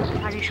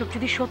 আর এসব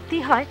যদি সত্যি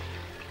হয়,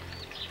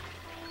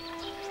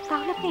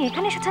 তাহলে আপনি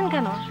এখানে এসেছেন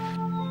কেন?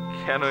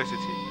 কেন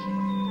এসেছি?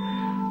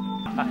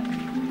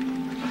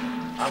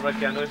 আমরা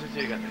কেন এসেছি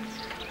এখানে?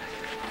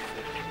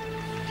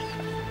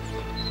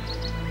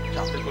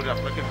 যাতে করে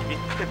আপনাকে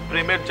মিথ্যে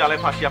প্রেমের জালে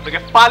ফাঁসি আপনাকে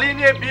পালিয়ে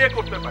নিয়ে বিয়ে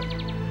করতে পারি,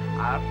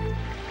 আর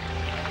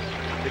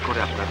যাতে করে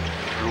আপনার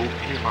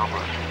লোভী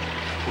মামা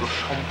পুরো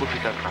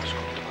সম্পত্তিটা গ্রাস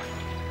করতে পারে।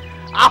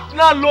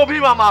 আপনার লোভী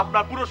মামা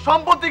আপনার পুরো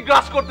সম্পত্তি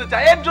গ্রাস করতে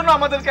চায়, এর জন্য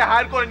আমাদেরকে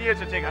হায়ার করে নিয়ে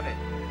এসেছে এখানে।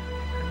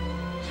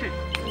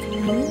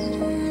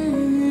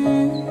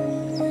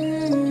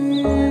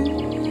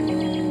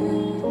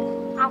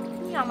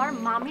 আপনি আমার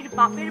মামির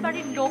বাপের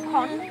বাড়ির লোক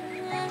হন,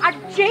 আর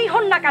যেই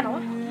হন না কেন,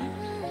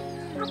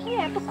 আপনি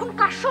এতক্ষণ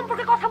কার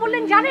সম্পর্কে কথা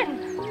বললেন জানেন?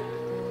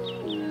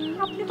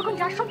 আপনি তখন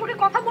যার সম্পর্কে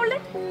কথা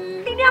বললেন,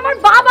 তিনি আমার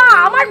বাবা।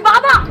 আমার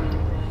বাবা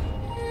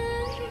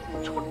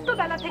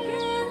ছোট্টবেলা থেকে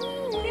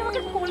তিনি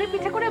আমাকে কোলে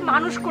পিঠে করে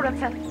মানুষ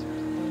করেছেন,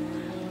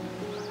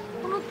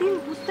 কোনোদিন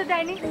বুঝতে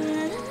দেয়নি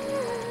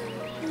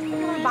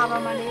আমার বাবা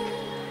মানে।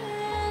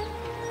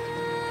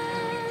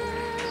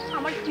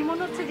 আমার কি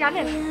মনে হচ্ছে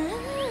জানেন,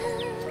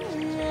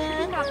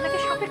 আপনাকে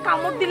সাপে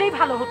কামড় দিলেই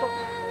ভালো হতো,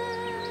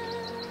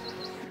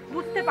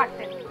 বুঝতে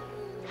পারতেন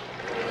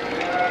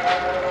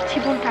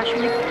জীবনটা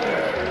আসলে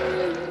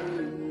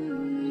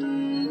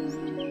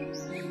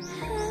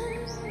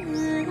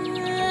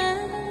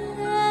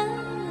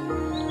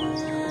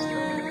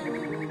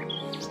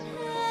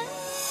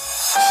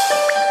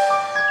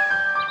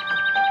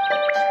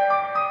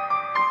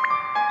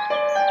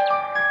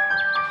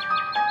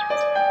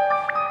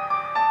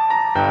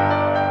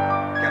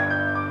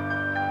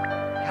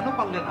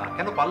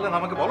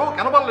আমাকে বলো,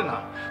 কেন পারলে না?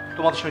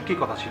 তোমাদের সঙ্গে কি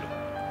কথা ছিল?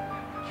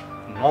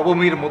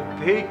 নবমীর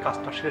মধ্যেই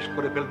কাজটা শেষ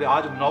করে ফেলবে।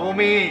 আজ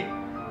নবমী,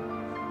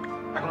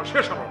 এখনো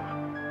শেষ হলো না।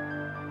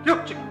 কি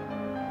হচ্ছে?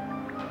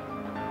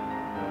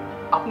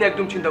 আপনি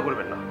একদম চিন্তা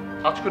করবেন না,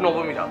 আজকে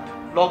নবমী রাত,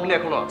 লগ্নে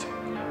এখনো আছে,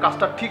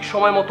 কাজটা ঠিক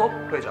সময় মতো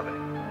হয়ে যাবে,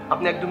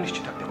 আপনি একদম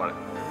নিশ্চিত থাকতে পারেন।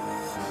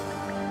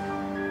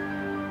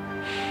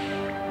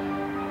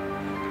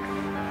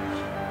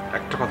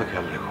 একটা কথা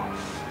খেয়াল রেখো,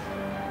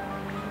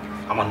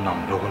 আমার নাম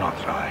রঘুনাথ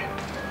রায়।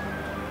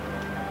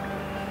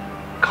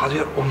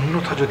 কাজের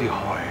অন্যথা যদি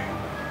হয়,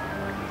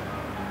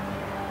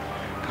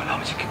 তাহলে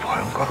আমি যে কি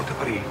ভয়ঙ্কর হতে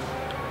পারি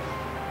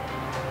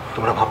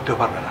তোমরা ভাবতেও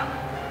পারবে না।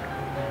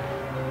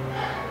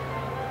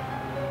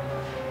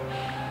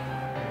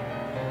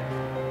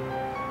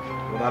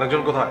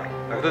 আরেকজন কোথায়?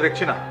 তাকে তো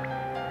দেখছি না।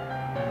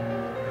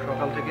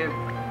 সকাল থেকে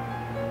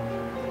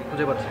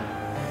খুঁজে পাচ্ছি না।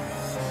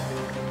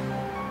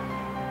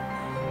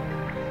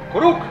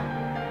 করুক,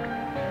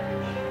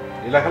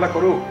 লীলা খেলা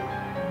করুক,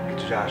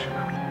 কিছু যায় আসে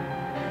না।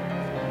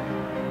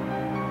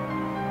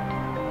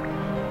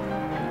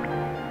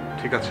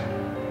 ঠিক আছে,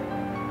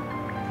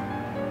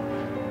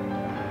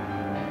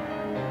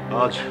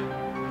 আজ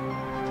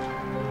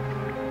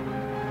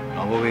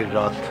নবমীর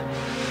রাত,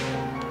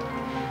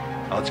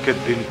 আজকের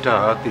দিনটা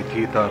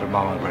তিথি তার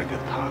মামার বাড়িতে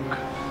থাক।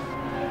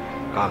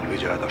 কাল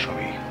বিজয়া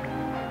দশমী,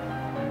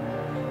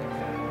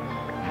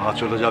 মা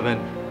চলে যাবেন,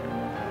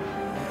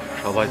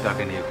 সবাই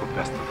তাকে নিয়ে খুব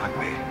ব্যস্ত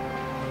থাকবে।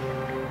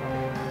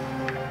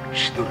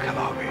 সিঁদুর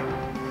খেলা হবে,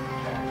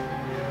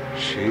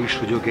 সেই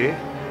সুযোগে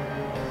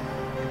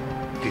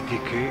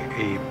তিথিকে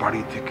এই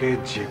বাড়ি থেকে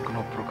যে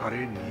কোনো প্রকারে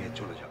নিয়ে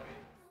চলে যাবে।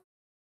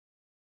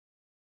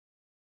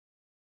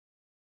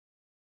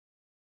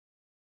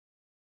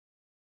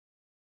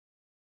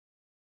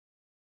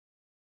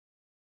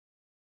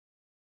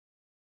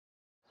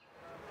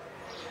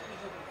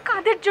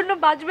 কাদের জন্য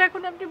বাঁচবে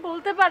এখন আপনি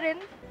বলতে পারেন?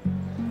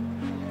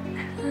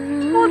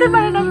 বলতে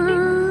পারেন, আপনি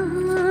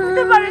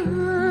বলতে পারেন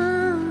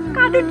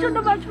কাদের জন্য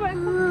বাঁচবো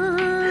এখন?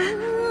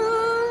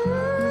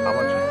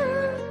 আমার জন্য।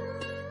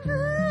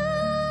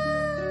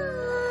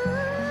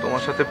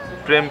 তোমার সাথে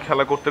প্রেম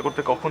খেলা করতে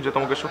করতে কখন যে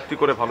তোমাকে সত্যি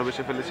করে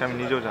ভালোবেসে ফেলেছি আমি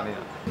নিজেও জানি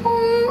না।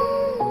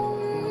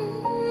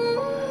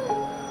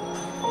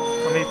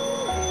 আমি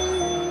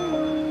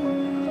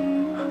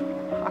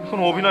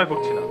কোনো অভিনয়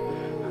করছি না,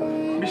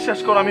 বিশ্বাস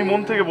করো, আমি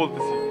মন থেকে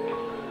বলতেছি।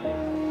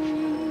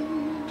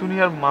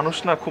 দুনিয়ার মানুষ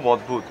না খুব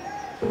অদ্ভুত,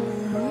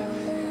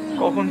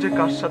 কখন যে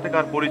কার সাথে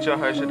কার পরিচয়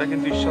হয় সেটা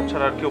কিন্তু ঈশ্বর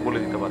ছাড়া আর কেউ বলে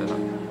দিতে পারে না।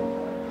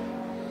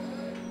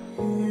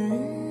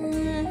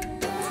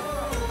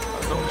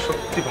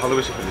 সত্যি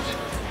ভালোবেসে ফেলেছি।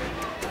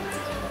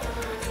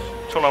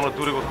 চলো আমরা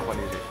দূরে কোথাও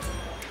পালিয়ে যাই।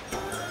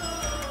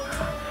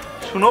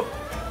 শুনো,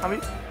 আমি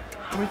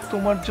আমি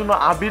তোমার জন্য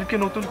আবিরকে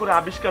নতুন করে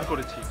আবিষ্কার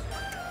করেছি,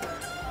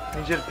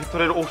 নিজের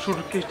ভিতরের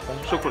অসুরকে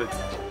ধ্বংস করে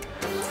দিচ্ছি।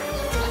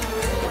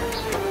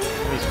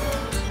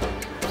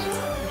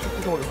 সত্যি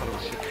তোমাকে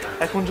ভালোবাসি।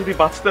 এখন যদি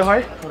বাঁচতে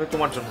হয় তাহলে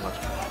তোমার জন্য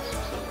বাঁচবো,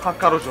 আর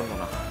কারোর জন্য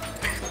না।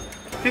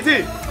 তিথি,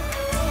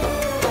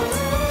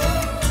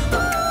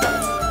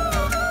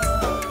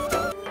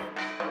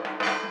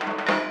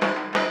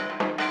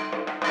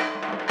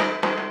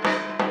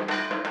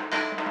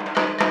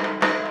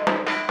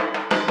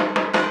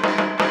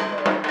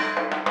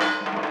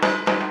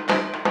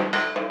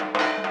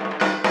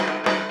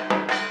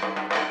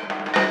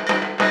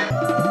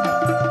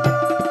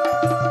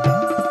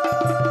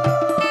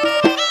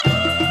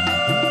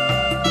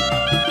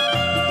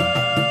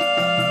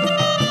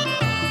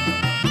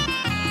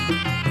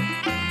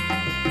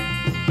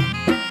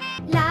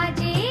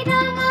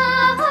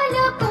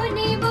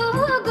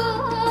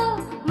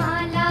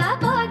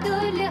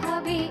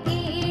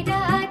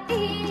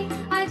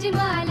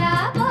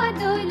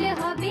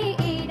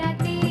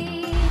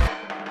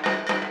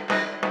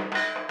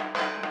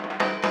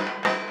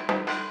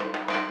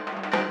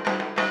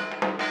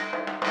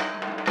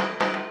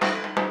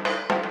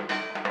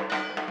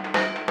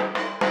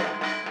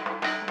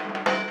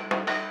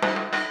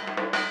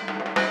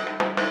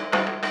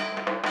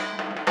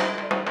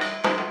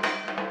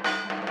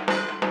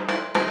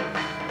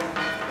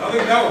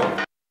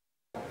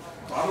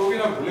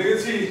 ভুলে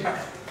গেছি।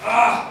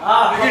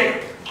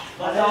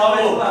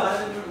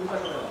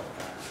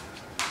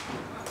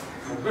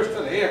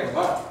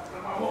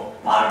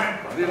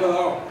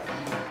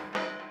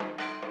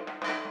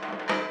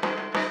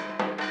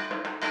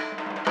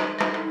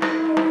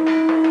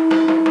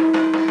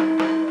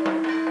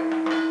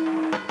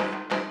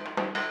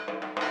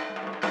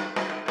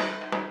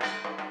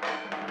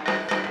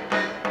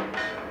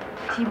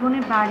 জীবনে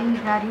বাড়ি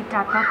গাড়ি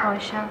টাকা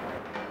পয়সা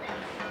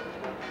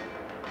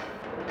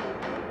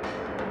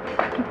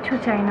কিচ্ছু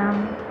চাই না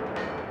আমি,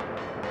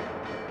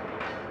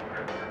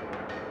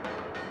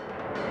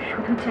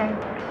 শুধু চাই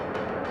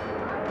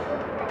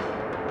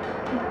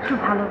একটু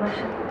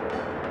ভালোবাসা।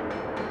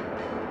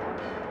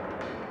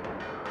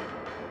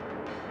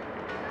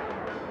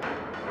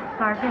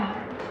 পারবেন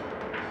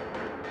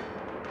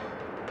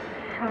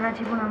সারা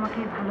জীবন আমাকে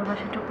এই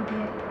ভালোবাসাটুকু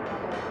দিয়ে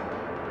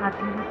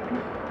আগলে রাখতে?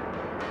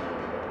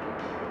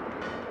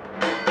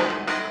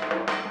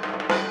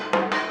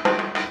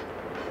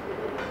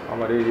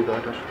 আমার এই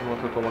হৃদয়টা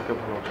শুধুমাত্র তোমাকে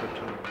ভালোবাসার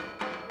জন্য।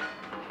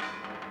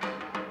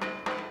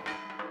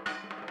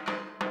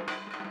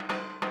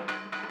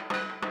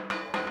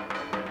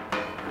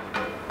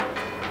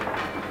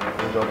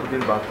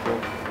 যতদিন বাঁচবো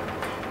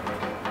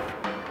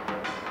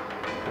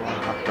তোমার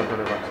হাতটা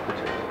ধরে বাঁচতে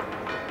চাই।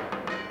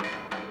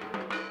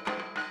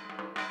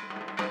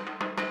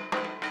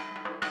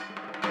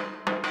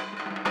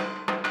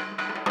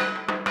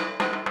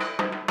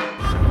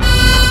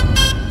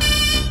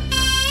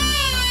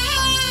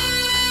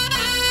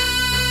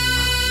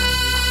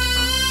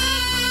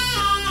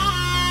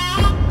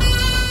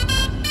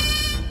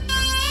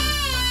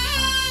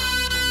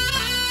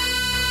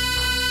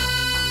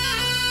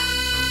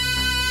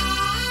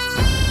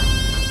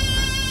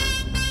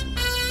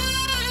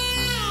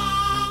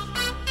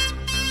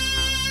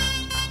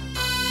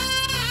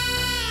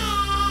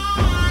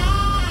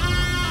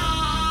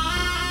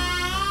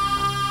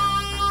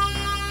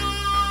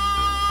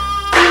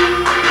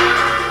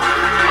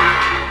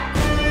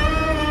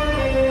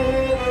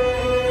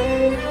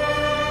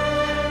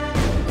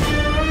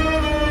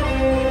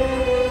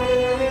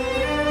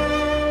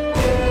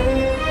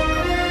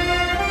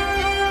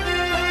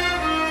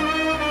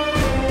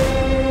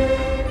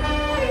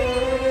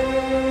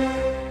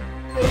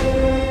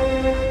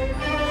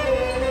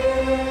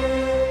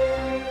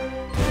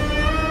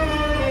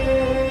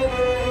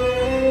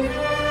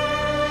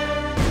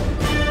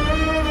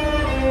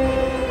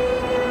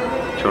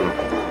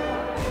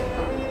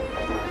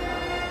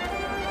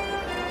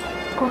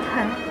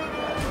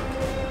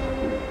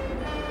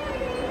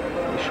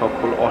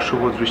 সকল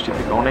অশুভ দৃষ্টি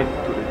থেকে অনেক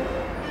দূরে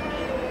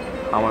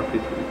আমার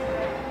পৃথিবী।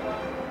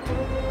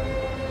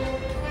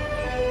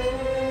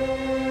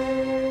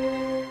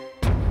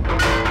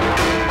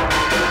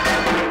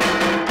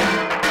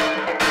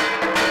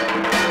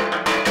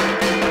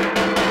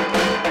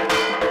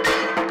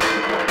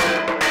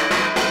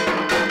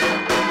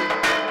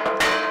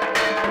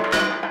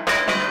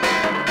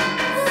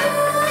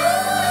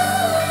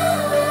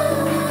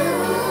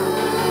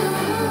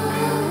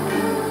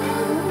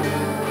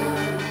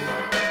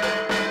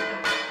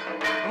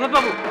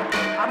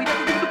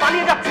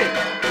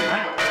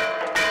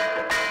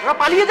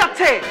 পালিয়ে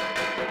যাচ্ছে,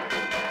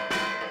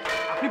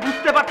 আপনি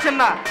বুঝতে পারছেন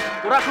না?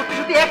 ওরা সত্যি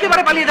সত্যি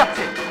একেবারে পালিয়ে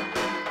যাচ্ছে।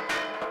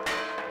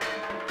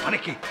 মানে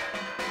কি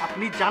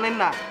আপনি জানেন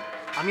না?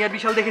 আমি আর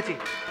বিশাল দেখেছি,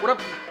 ওরা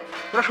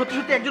ওরা সত্যি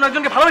সত্যি একজন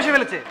একজনকে ভালোবেসে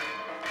ফেলেছে।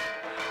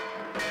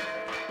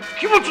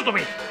 কি বলছো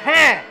তুমি?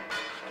 হ্যাঁ,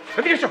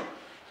 এদিকে এসো।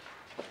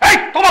 এই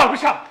তোমার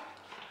বিশাল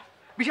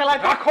বিশাল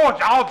রাখো,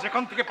 যাও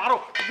যেখান থেকে পারো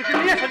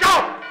নিয়ে এসে যাও।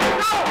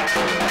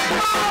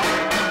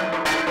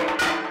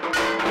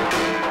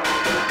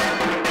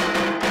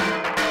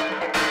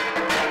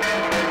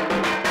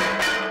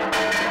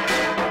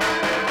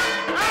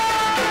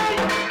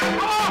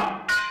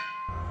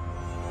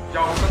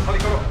 যাও হোটেল খালি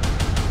করো,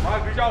 মাল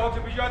ভিজা হচ্ছে,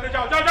 ভিজাতে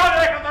যাও যাও যাও,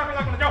 এখানে থাকো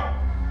না, যাও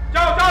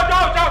যাও যাও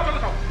যাও যাও, চলে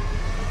যাও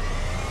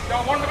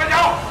যাও, মণ্ডপে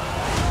যাও।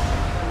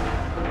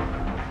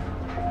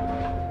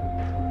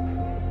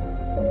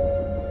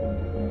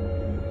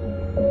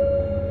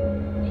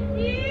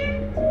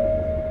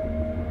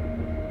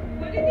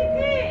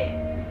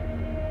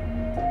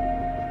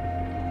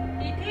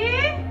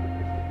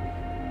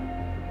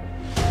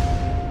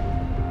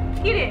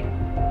 কিরে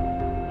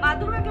মা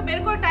দুর্গাকে বের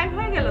করার টাইম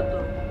হয়ে গেল তো,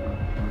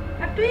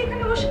 আর তুই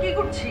এখানে বসে কি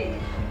করছিস?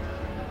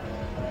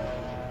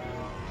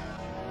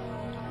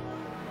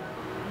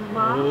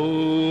 মা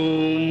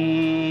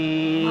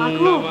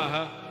नमः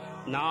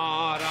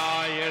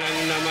नारायणं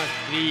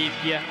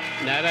नमस्कृत्य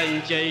नरं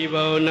चैव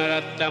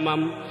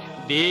नरोत्तमं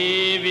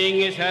देवीं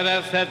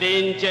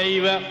सरस्वतीं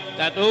चैव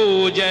ततो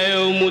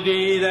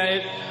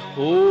जयमुदीरयेत्।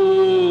 ॐ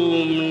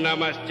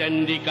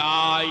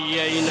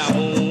नमश्चण्डिकायै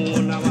नमो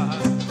नमः।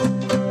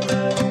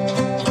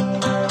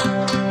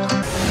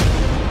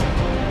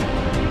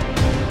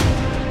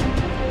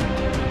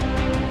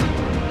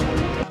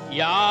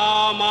 या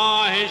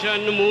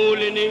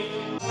माहेशन्मूलिनी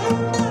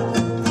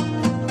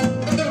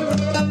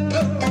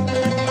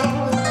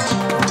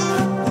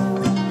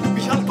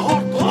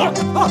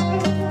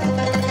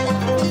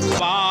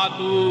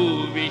पातु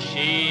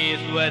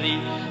विश्वेश्वरी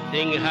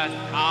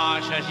सिंहस्था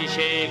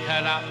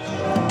शशिशेखरा।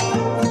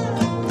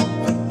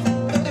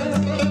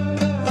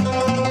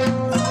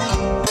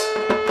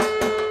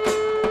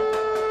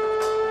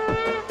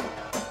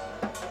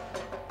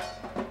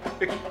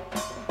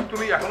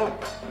 তুমি এখনো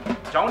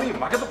যাওনি?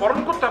 মাকে তো বরণ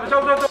করতে হবে,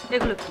 যাও যাও যাও।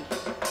 এগুলো কি?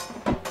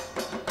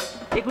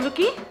 এগুলো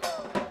কি?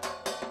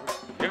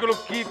 এগুলো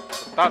কি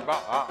তা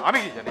আমি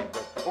কি জানি,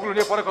 ওগুলো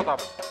নিয়ে পরে কথা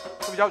হবে।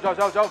 তুমি যাও যাও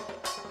যাও যাও,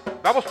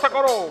 ব্যবস্থা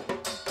করো,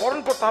 বরণ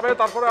করতে হবে,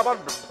 তারপরে আবার।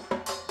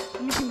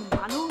 তুমি কি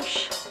মানুষ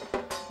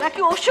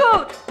নাকি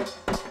ওষুধ?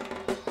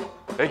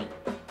 এই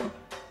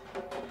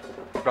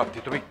প্রাপ্তি,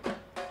 তুমি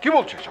কি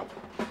বলছো সব?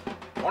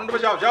 মণ্ডপে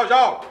যাও যাও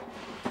যাও।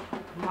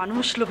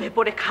 মানুষ লোভে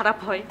পড়ে খারাপ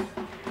হয়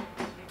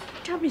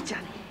এটা আমি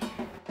জানি,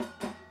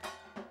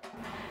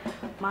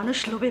 মানুষ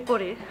লোভে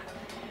পড়ে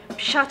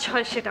পিশাচ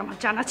হয় সেটা আমার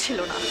জানা ছিল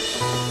না।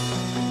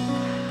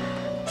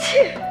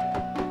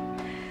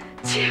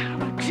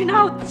 আমার ঘৃণা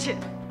হচ্ছে,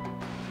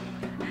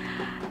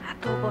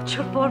 এত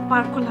বছর পর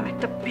পার করলাম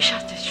একটা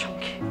পিশাচের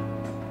সঙ্গে,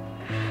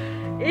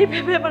 এই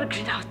ভেবে আমার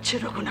ঘৃণা হচ্ছে।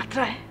 রঘুনাথ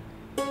রায়,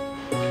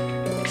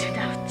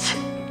 ঘৃণা হচ্ছে।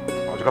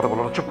 আজ কথা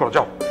বলো না, চুপ করো,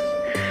 যাও।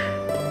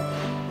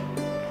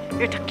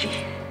 এটা কি?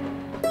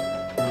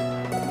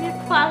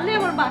 পারলে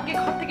আমার মাকে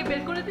ঘর থেকে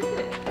বের করে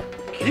দিতে।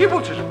 কি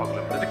বলছো সব পাগল?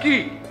 এটা কি?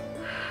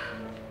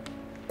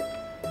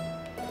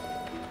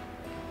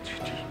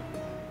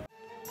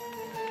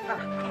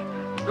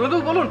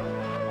 বলুন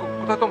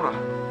কোথায় তোমরা?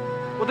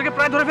 ওদেরকে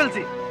প্রায় ধরে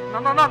ফেলছি। না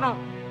না না না,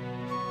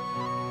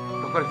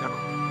 ওখানেই থাকো,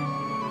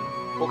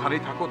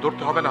 ওখানেই থাকো,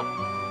 ধরতে হবে না,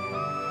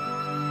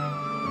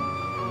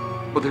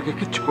 ওদেরকে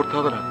কিচ্ছু করতে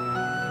হবে না।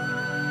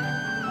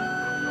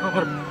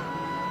 আমার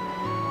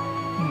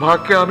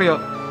মাকে আমি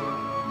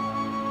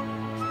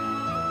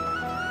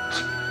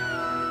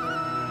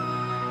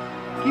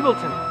কি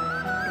বলছেন?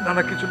 না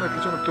না, কিছু না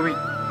কিছু না, তুমি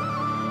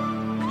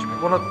কিছু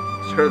ভেবো না,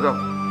 ছেড়ে দাও।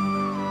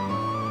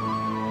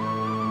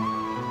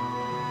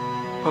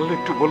 পারলে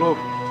একটু বলো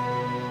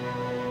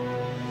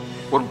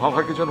ওর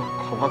মামাকে যেন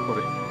ক্ষমা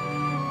করে।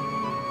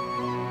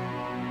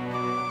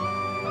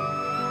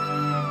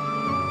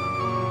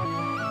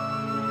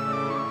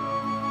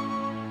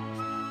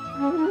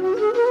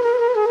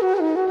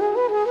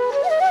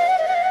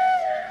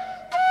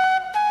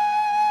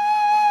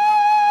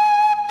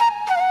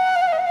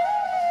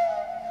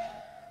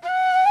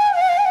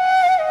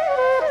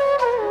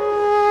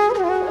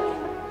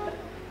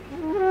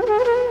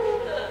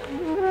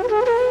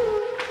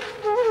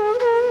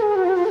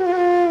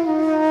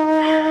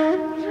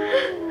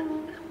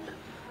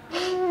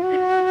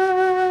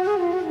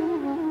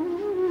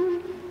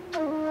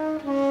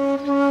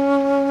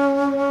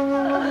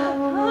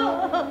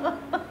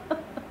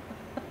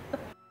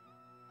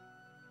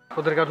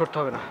 ওদেরকে আর ধরতে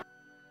হবে না।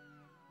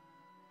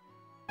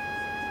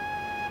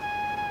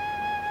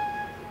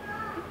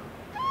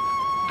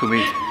 তুমি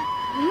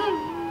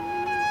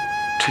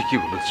ঠিকই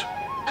বলেছ।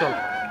 চল।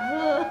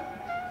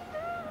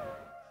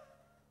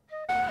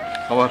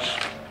 আমার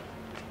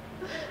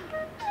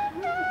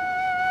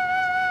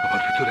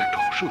ভিতরে একটা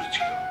অসুর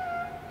ছিল,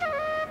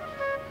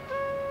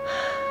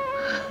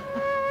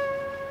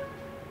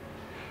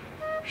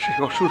 সেই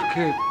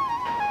অসুরকে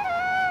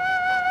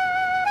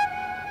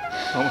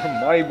আমার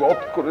মাই বধ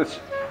করেছে।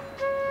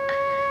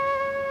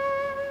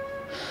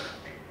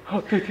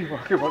 অতিথি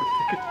মাকে বাড়ি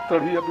থেকে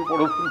তাড়িয়ে আমি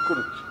বড় ভুল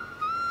করেছি।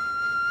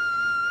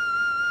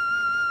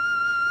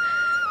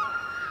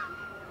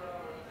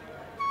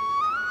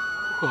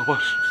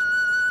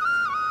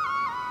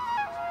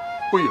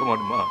 ওই আমার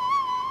মা,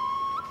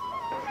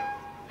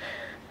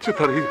 যে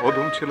তার এই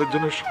অদম ছেলের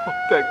জন্য সব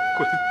ত্যাগ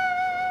করে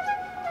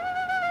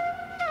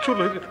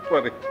চলে যেতে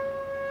পারে।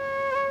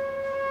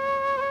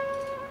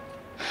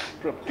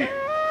 প্রাপ্তি,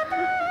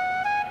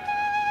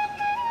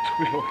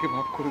 তুমি আমাকে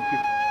মাফ করে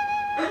দিও।